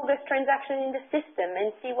 put bogus transactions in the system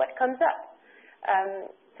and see what comes up.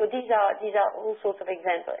 So these are all sorts of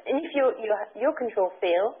examples. And if your control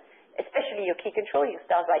fail, especially your key control, you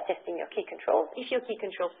start by testing your key controls. If your key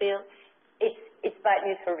control fail, it's bad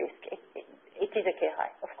news for risk. It is a KRI,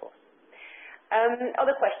 of course.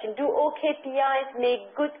 Other question, do all KPIs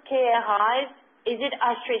make good KRIs? Is it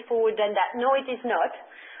as straightforward than that? No, it is not.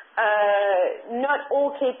 Not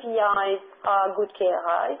all KPIs are good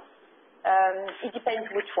KRIs. It depends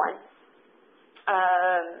which one.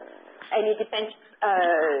 And it depends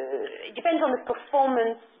on the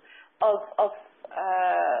performance of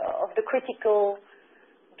the critical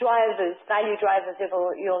drivers, value drivers of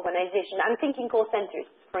your organization. I'm thinking call centers,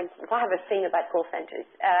 for instance. I have a thing about call centers,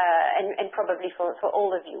 and probably for all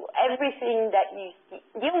of you. Everything that you see,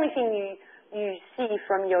 the only thing you see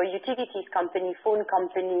from your utilities company, phone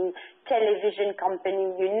company, television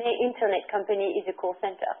company, internet company is a call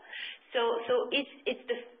center. So it's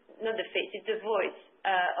not the face, it's the voice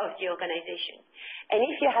of the organization. And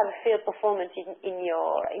if you have a failed performance in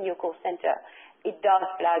your call center, it does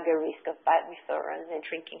flag a risk of bad referrals and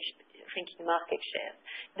shrinking market share.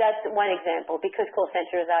 That's one example, because call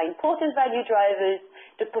centers are important value drivers.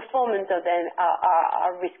 The performance of them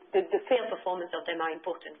are risk. The failed performance of them are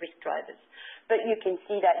important risk drivers. But you can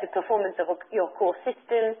see that the performance of your core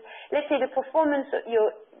systems, let's say the performance of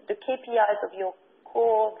the KPIs of your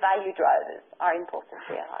core value drivers are important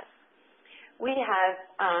KPIs. We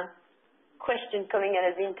have questions coming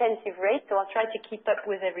at an intensive rate, so I'll try to keep up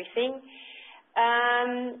with everything.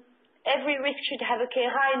 Every risk should have a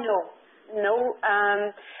KRI? No.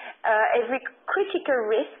 Every critical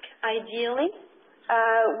risk, ideally,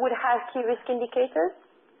 would have key risk indicators.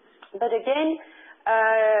 But again,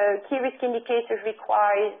 key risk indicators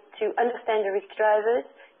require to understand the risk drivers,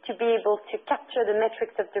 to be able to capture the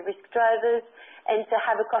metrics of the risk drivers, and to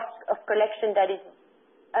have a cost of collection that is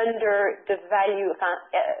under the value,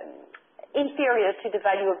 inferior to the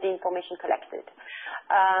value of the information collected.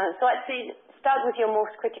 So I'd say start with your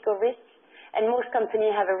most critical risks, and most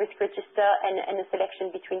companies have a risk register and a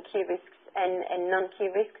selection between key risks and non-key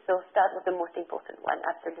risks, so start with the most important one,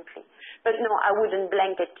 absolutely. But no, I wouldn't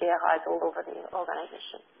blanket KRIs all over the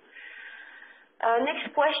organization. Next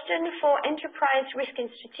question, for enterprise risk and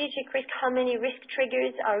strategic risk, how many risk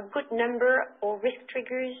triggers are a good number, or risk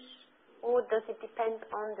triggers, or does it depend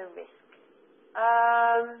on the risk?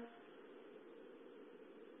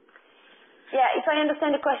 Yeah, if I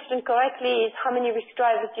understand the question correctly, is how many risk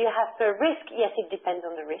drivers do you have per risk? Yes, it depends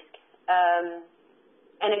on the risk.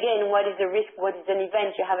 And again, what is a risk? What is an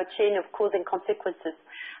event? You have a chain of cause and consequences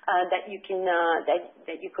that you can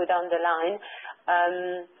that you could underline.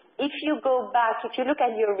 If you go back, if you look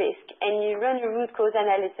at your risk and you run a root cause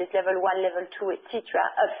analysis, level 1, level 2, etc.,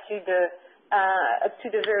 up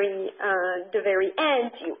to the very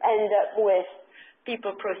end, you end up with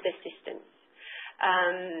people, process, systems.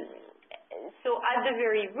 So at the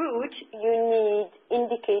very root, you need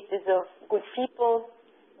indicators of good people,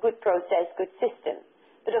 good process, good system.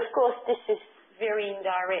 But of course, this is very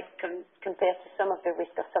indirect compared to some of the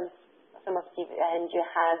risk of some of the events you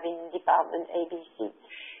have in department ABC.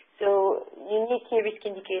 So you need key risk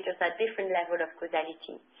indicators at different level of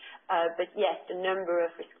causality. But yes, the number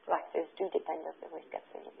of risk factors do depend on the risk,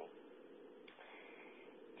 absolutely.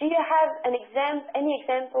 Do you have any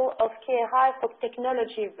example of KRI for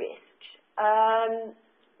technology risk?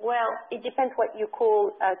 Well, it depends what you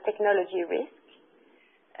call technology risk.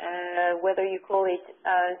 Whether you call it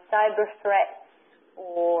cyber threats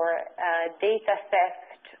or data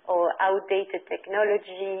theft or outdated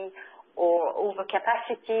technology or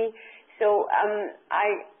overcapacity. So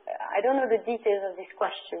I don't know the details of these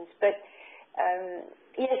questions, but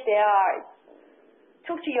yes, there are.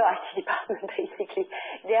 Talk to your IT department, basically.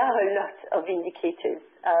 There are a lot of indicators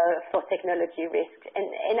for technology risk.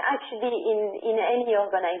 And actually, in any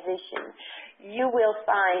organization, you will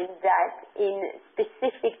find that in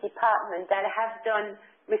specific departments that have done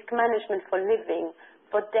risk management for living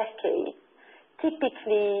for decades,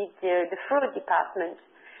 typically the fraud department,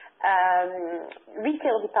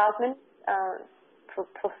 retail department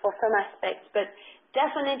for some aspects, but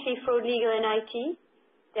definitely fraud, legal, and IT,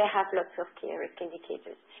 they have lots of key risk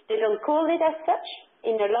indicators. They don't call it as such.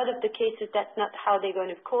 In a lot of the cases, that's not how they're going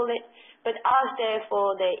to call it. But ask there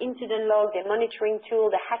for their incident log, their monitoring tool,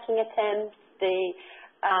 the hacking attempts, the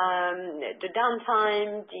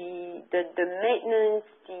downtime, the maintenance,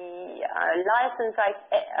 the license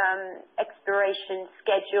expiration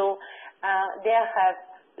schedule. They have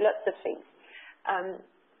lots of things.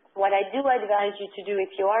 What I do advise you to do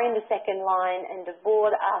if you are in the second line and the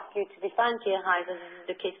board asks you to define KRIs, as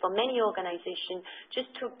is the case for many organizations,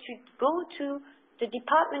 just to go to the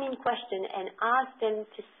department in question and ask them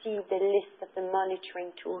to see the list of the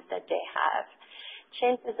monitoring tools that they have.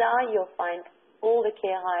 Chances are you'll find all the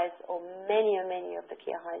KRIs or many of the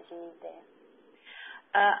KRIs you need there.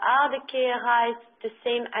 Are the KRIs the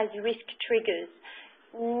same as risk triggers?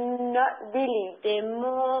 Not really. They're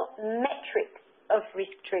more metrics of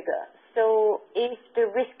risk trigger. So if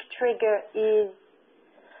the risk trigger is,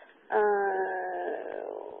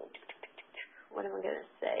 what am I going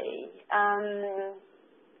to say?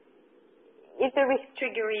 If the risk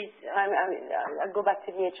trigger is, I'll go back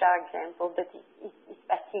to the HR example, but it's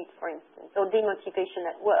fatigue, for instance, or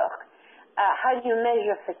demotivation at work. How do you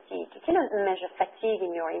measure fatigue? You cannot measure fatigue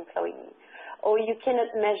in your employee, or you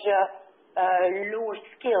cannot measure lower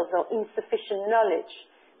skills or insufficient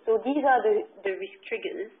knowledge. So these are the risk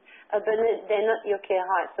triggers, but they're not your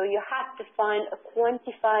KRI. So you have to find a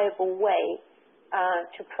quantifiable way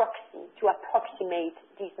to approximate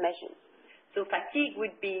these measures. So fatigue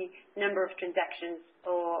would be number of transactions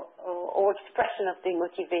or expression of the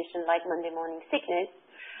motivation, like Monday morning sickness,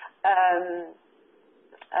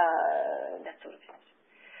 that sort of thing.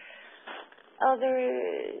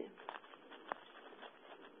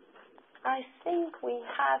 I think we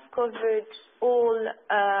have covered all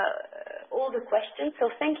the questions.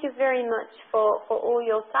 So thank you very much for all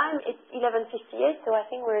your time. It's 11:58, so I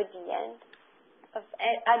think we're at the end.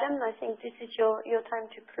 Adam, I think this is your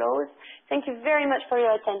time to close. Thank you very much for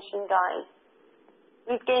your attention, guys.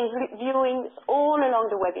 We've gained viewings all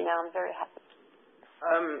along the webinar. I'm very happy.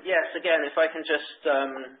 Yes, again, if I can just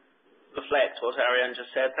reflect what Ariane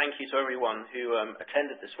just said, thank you to everyone who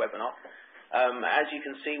attended this webinar. As you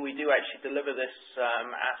can see, we do actually deliver this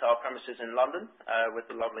at our premises in London with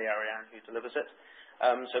the lovely Ariane who delivers it.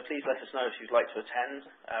 So please let us know if you'd like to attend.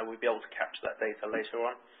 We'll be able to capture that data later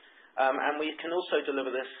on. And we can also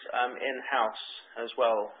deliver this in-house as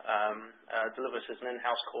well, deliver this as an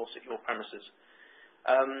in-house course at your premises.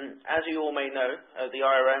 As you all may know, the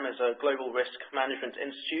IRM is a global risk management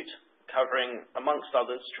institute covering, amongst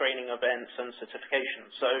others, training events and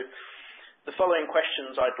certifications. So the following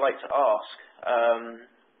questions I'd like to ask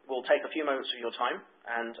will take a few moments of your time,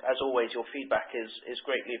 and as always, your feedback is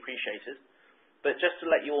greatly appreciated. But just to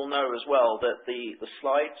let you all know as well that the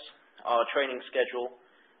slides, our training schedule,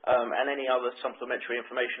 and any other supplementary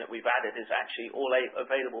information that we've added is actually all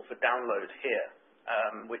available for download here,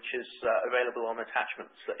 which is available on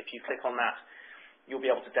attachments. So if you click on that, you'll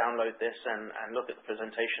be able to download this and look at the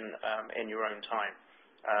presentation in your own time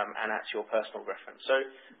and at your personal reference. So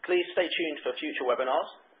please stay tuned for future webinars.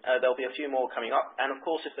 There'll be a few more coming up, and of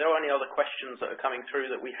course if there are any other questions that are coming through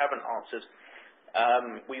that we haven't answered,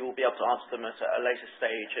 we will be able to answer them at a later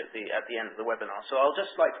stage at the end of the webinar. So I'll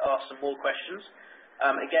just like to ask some more questions.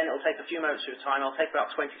 Again, it'll take a few moments of your time. I'll take about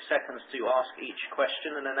 20 seconds to ask each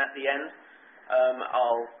question, and then at the end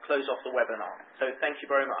I'll close off the webinar. So thank you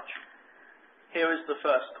very much. Here is the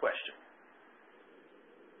first question.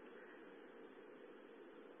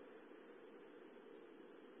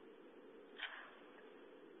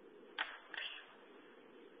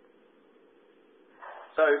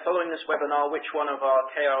 So following this webinar, which one of our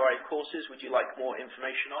KRA courses would you like more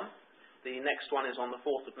information on? The next one is on the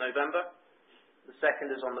 4th of November, the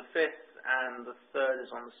second is on the 5th, and the third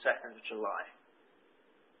is on the 2nd of July.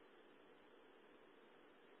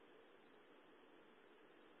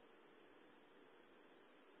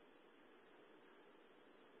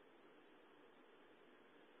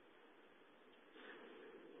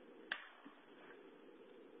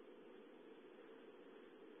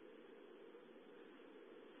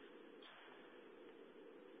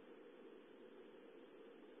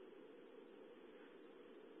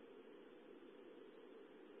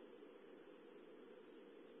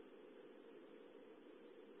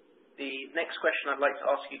 The next question I'd like to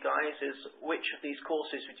ask you guys is, which of these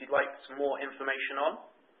courses would you like some more information on?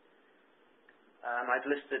 I've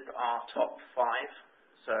listed our top 5.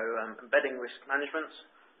 So embedding risk management,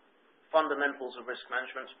 fundamentals of risk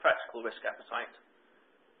management, practical risk appetite,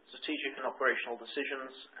 strategic and operational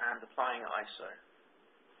decisions, and applying ISO.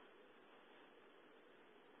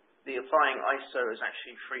 The applying ISO is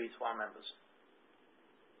actually free to our members.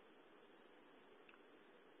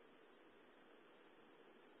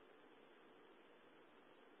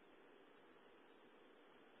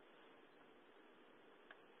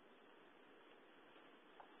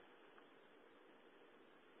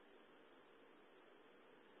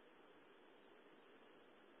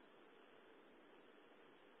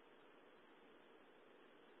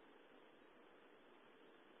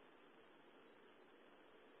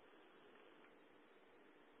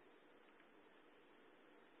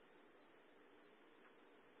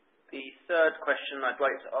 The third question I'd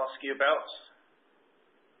like to ask you about,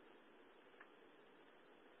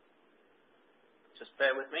 just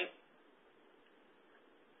bear with me.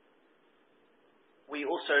 We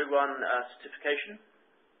also run certification.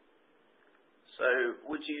 So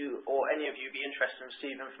would you or any of you be interested in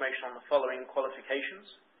receiving information on the following qualifications?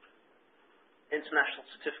 International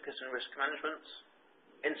Certificate in Risk Management,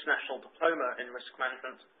 International Diploma in Risk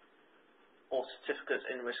Management, or Certificate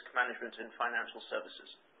in Risk Management in Financial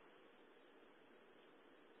Services?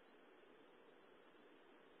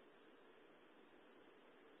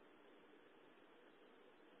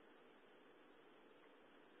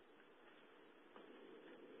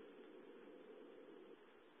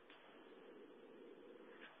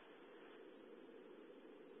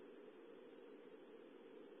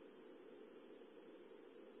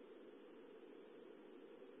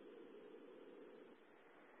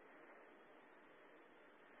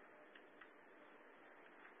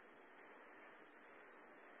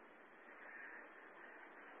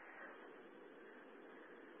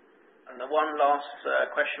 And the one last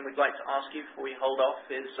question we'd like to ask you before we hold off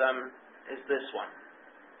is this one.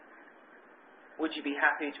 Would you be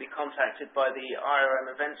happy to be contacted by the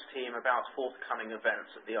IRM events team about forthcoming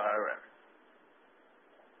events at the IRM?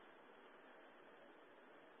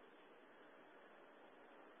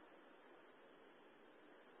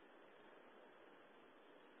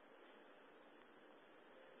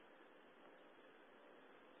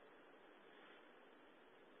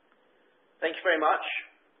 Thank you very much.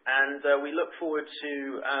 And we look forward to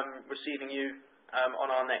receiving you on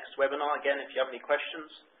our next webinar. Again, if you have any questions,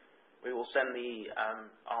 we will send the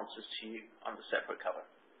answers to you under separate cover.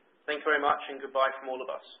 Thank you very much, and goodbye from all of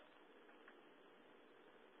us.